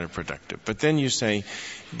that's counterproductive. But then you say,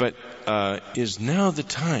 but is now the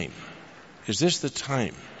time? Is this the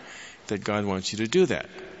time that God wants you to do that?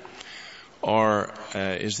 Or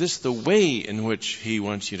is this the way in which He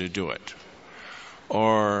wants you to do it?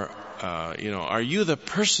 Or, are you the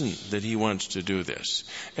person that He wants to do this?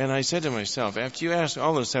 And I said to myself, after you ask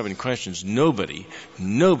all those 7 questions, nobody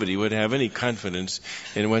would have any confidence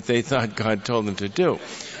in what they thought God told them to do.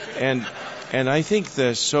 And I think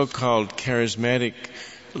the so-called charismatic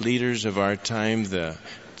leaders of our time, the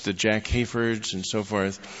Jack Hayfords and so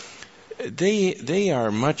forth, they are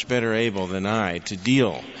much better able than I to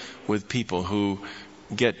deal with people who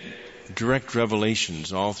get direct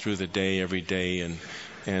revelations all through the day, every day,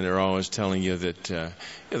 and are always telling you that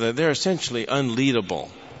they're essentially unleadable.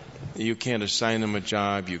 You can't assign them a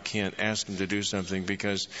job, you can't ask them to do something,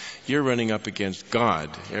 because you're running up against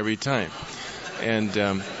God every time.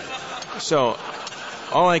 And so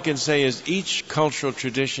all I can say is each cultural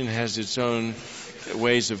tradition has its own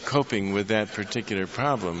ways of coping with that particular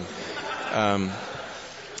problem.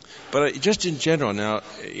 But just in general now,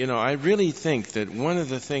 I really think that one of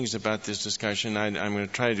the things about this discussion, I'm going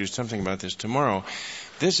to try to do something about this tomorrow,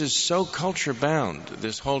 this is so culture-bound,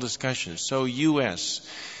 this whole discussion, so U.S.,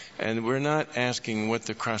 and we're not asking what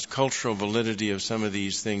the cross-cultural validity of some of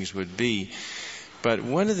these things would be. But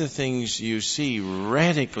one of the things you see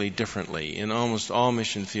radically differently in almost all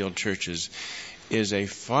mission field churches is a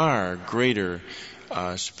far greater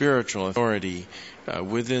spiritual authority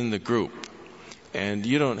within the group. And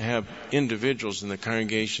you don't have individuals in the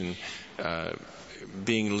congregation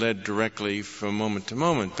being led directly from moment to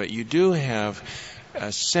moment, but you do have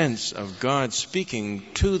a sense of God speaking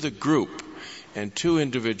to the group and to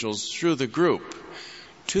individuals through the group,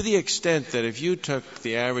 to the extent that if you took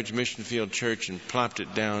the average mission field church and plopped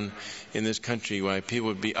it down in this country, why people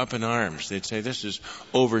would be up in arms. They'd say, this is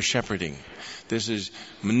over-shepherding. This is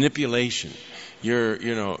manipulation. You're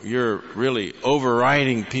really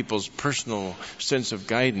overriding people's personal sense of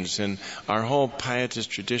guidance, and our whole pietist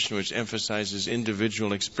tradition, which emphasizes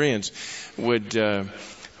individual experience, would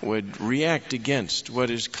react against what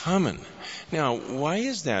is common. Now, why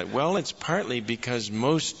is that? Well, it's partly because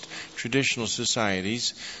most traditional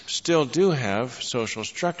societies still do have social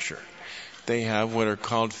structure. They have what are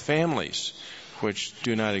called families, which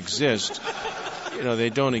do not exist. They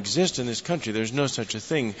don't exist in this country. There's no such a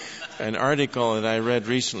thing. An article that I read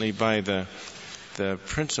recently by the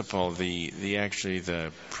principal,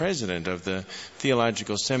 the president of the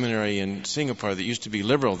theological seminary in Singapore that used to be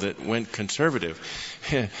liberal that went conservative.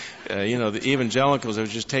 The evangelicals have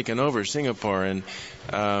just taken over Singapore, and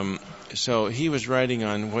so he was writing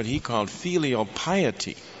on what he called filial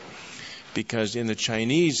piety, because in the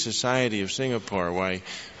Chinese society of Singapore, why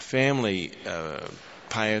family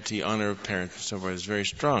piety, honor of parents, and so forth is very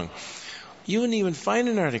strong. You wouldn't even find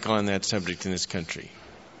an article on that subject in this country.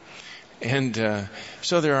 And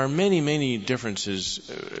so there are many, many differences,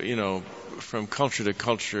 from culture to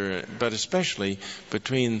culture, but especially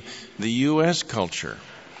between the U.S. culture,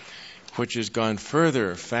 which has gone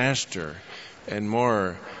further, faster, and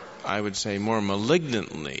more, I would say, more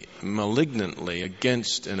malignantly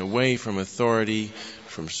against and away from authority,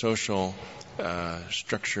 from social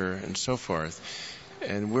structure, and so forth.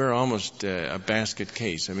 And we're almost a basket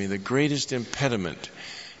case. I mean, the greatest impediment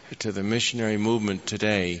to the missionary movement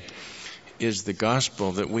today is the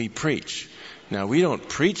gospel that we preach. Now, we don't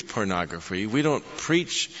preach pornography. We don't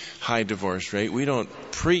preach high divorce rate. We don't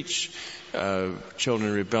preach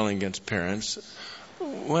children rebelling against parents.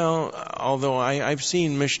 Well, although I've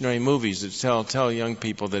seen missionary movies that tell young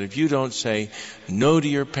people that if you don't say no to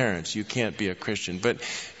your parents, you can't be a Christian. But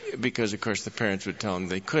because, of course, the parents would tell them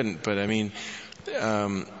they couldn't. But, I mean,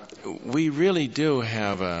 we really do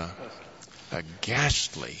have a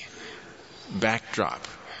ghastly backdrop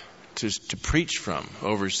to preach from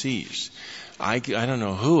overseas. I don't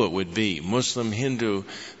know who it would be, Muslim, Hindu,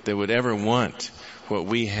 that would ever want what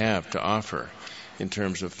we have to offer in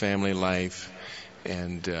terms of family life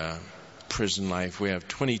and prison life. We have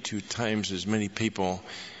 22 times as many people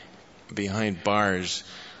behind bars,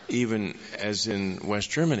 even as in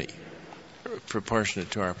West Germany,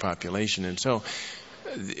 proportionate to our population. And so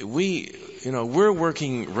we're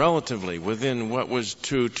working relatively within what was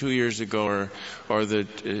true 2 years ago, or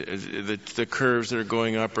the curves that are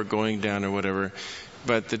going up or going down or whatever.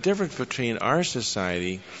 But the difference between our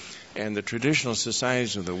society and the traditional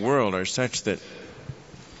societies of the world are such that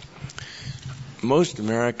most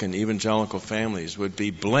American evangelical families would be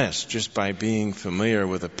blessed just by being familiar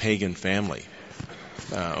with a pagan family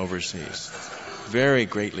overseas. Very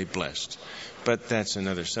greatly blessed. But that's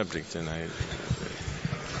another subject, and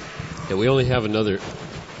Yeah, we only have another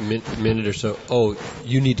minute or so. Oh,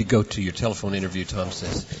 you need to go to your telephone interview, Tom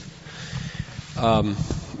says.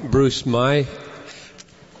 Bruce,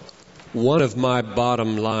 one of my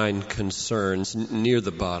bottom line concerns, near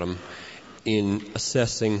the bottom, in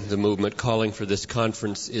assessing the movement, calling for this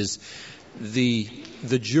conference, is the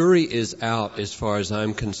jury is out, as far as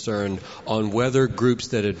I'm concerned, on whether groups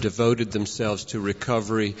that have devoted themselves to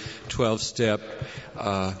recovery, 12-step,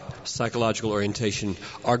 psychological orientation,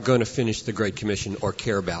 are going to finish the Great Commission or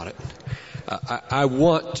care about it. I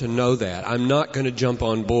want to know that. I'm not going to jump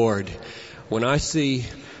on board. When I see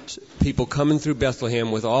people coming through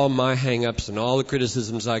Bethlehem with all my hang-ups and all the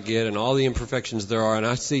criticisms I get and all the imperfections there are, and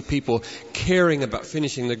I see people caring about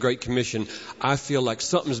finishing the Great Commission, I feel like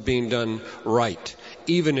something's being done right,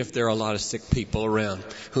 even if there are a lot of sick people around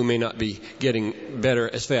who may not be getting better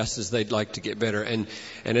as fast as they'd like to get better. And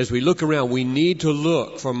as we look around, we need to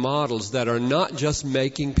look for models that are not just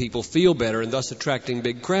making people feel better and thus attracting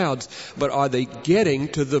big crowds, but are they getting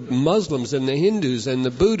to the Muslims and the Hindus and the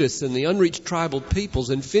Buddhists and the unreached tribal peoples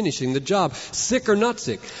and finishing the job, sick or not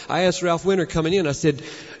sick. I asked Ralph Winter coming in, I said,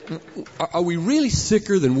 are we really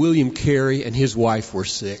sicker than William Carey and his wife were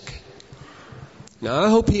sick? Now, I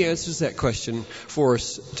hope he answers that question for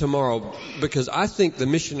us tomorrow, because I think the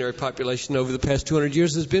missionary population over the past 200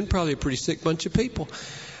 years has been probably a pretty sick bunch of people.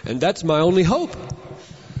 And that's my only hope.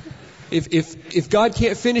 If God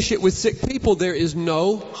can't finish it with sick people, there is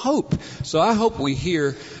no hope. So I hope we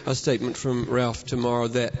hear a statement from Ralph tomorrow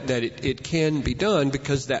that it can be done,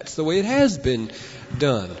 because that's the way it has been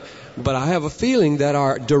done. But I have a feeling that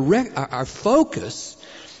our focus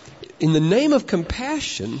in the name of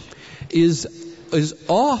compassion is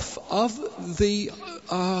off of the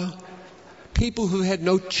people who had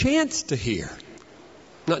no chance to hear,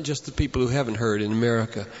 not just the people who haven't heard in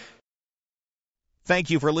America.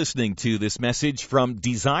 Thank you for listening to this message from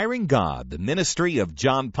Desiring God, the ministry of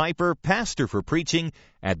John Piper, pastor for preaching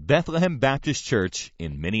at Bethlehem Baptist Church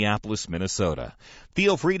in Minneapolis, Minnesota.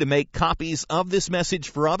 Feel free to make copies of this message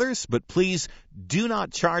for others, but please do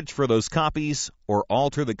not charge for those copies or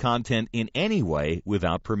alter the content in any way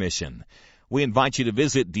without permission. We invite you to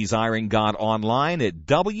visit Desiring God online at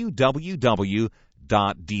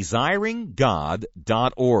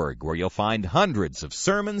www.desiringgod.org, where you'll find hundreds of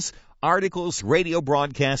sermons, articles, radio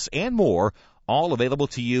broadcasts, and more, all available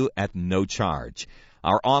to you at no charge.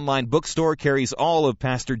 Our online bookstore carries all of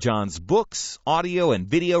Pastor John's books, audio, and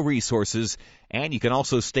video resources, and you can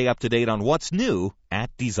also stay up to date on what's new at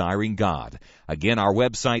Desiring God. Again, our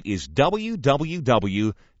website is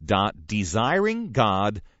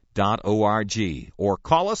www.desiringgod.org, or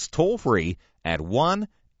call us toll-free at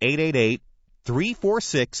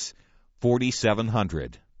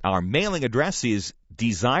 1-888-346-4700. Our mailing address is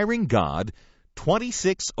Desiring God,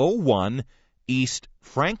 2601 East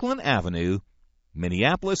Franklin Avenue,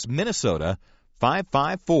 Minneapolis, Minnesota,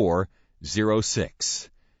 55406.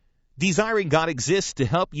 Desiring God exists to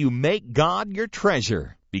help you make God your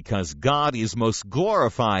treasure, because God is most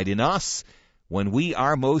glorified in us when we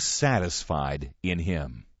are most satisfied in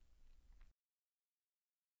Him.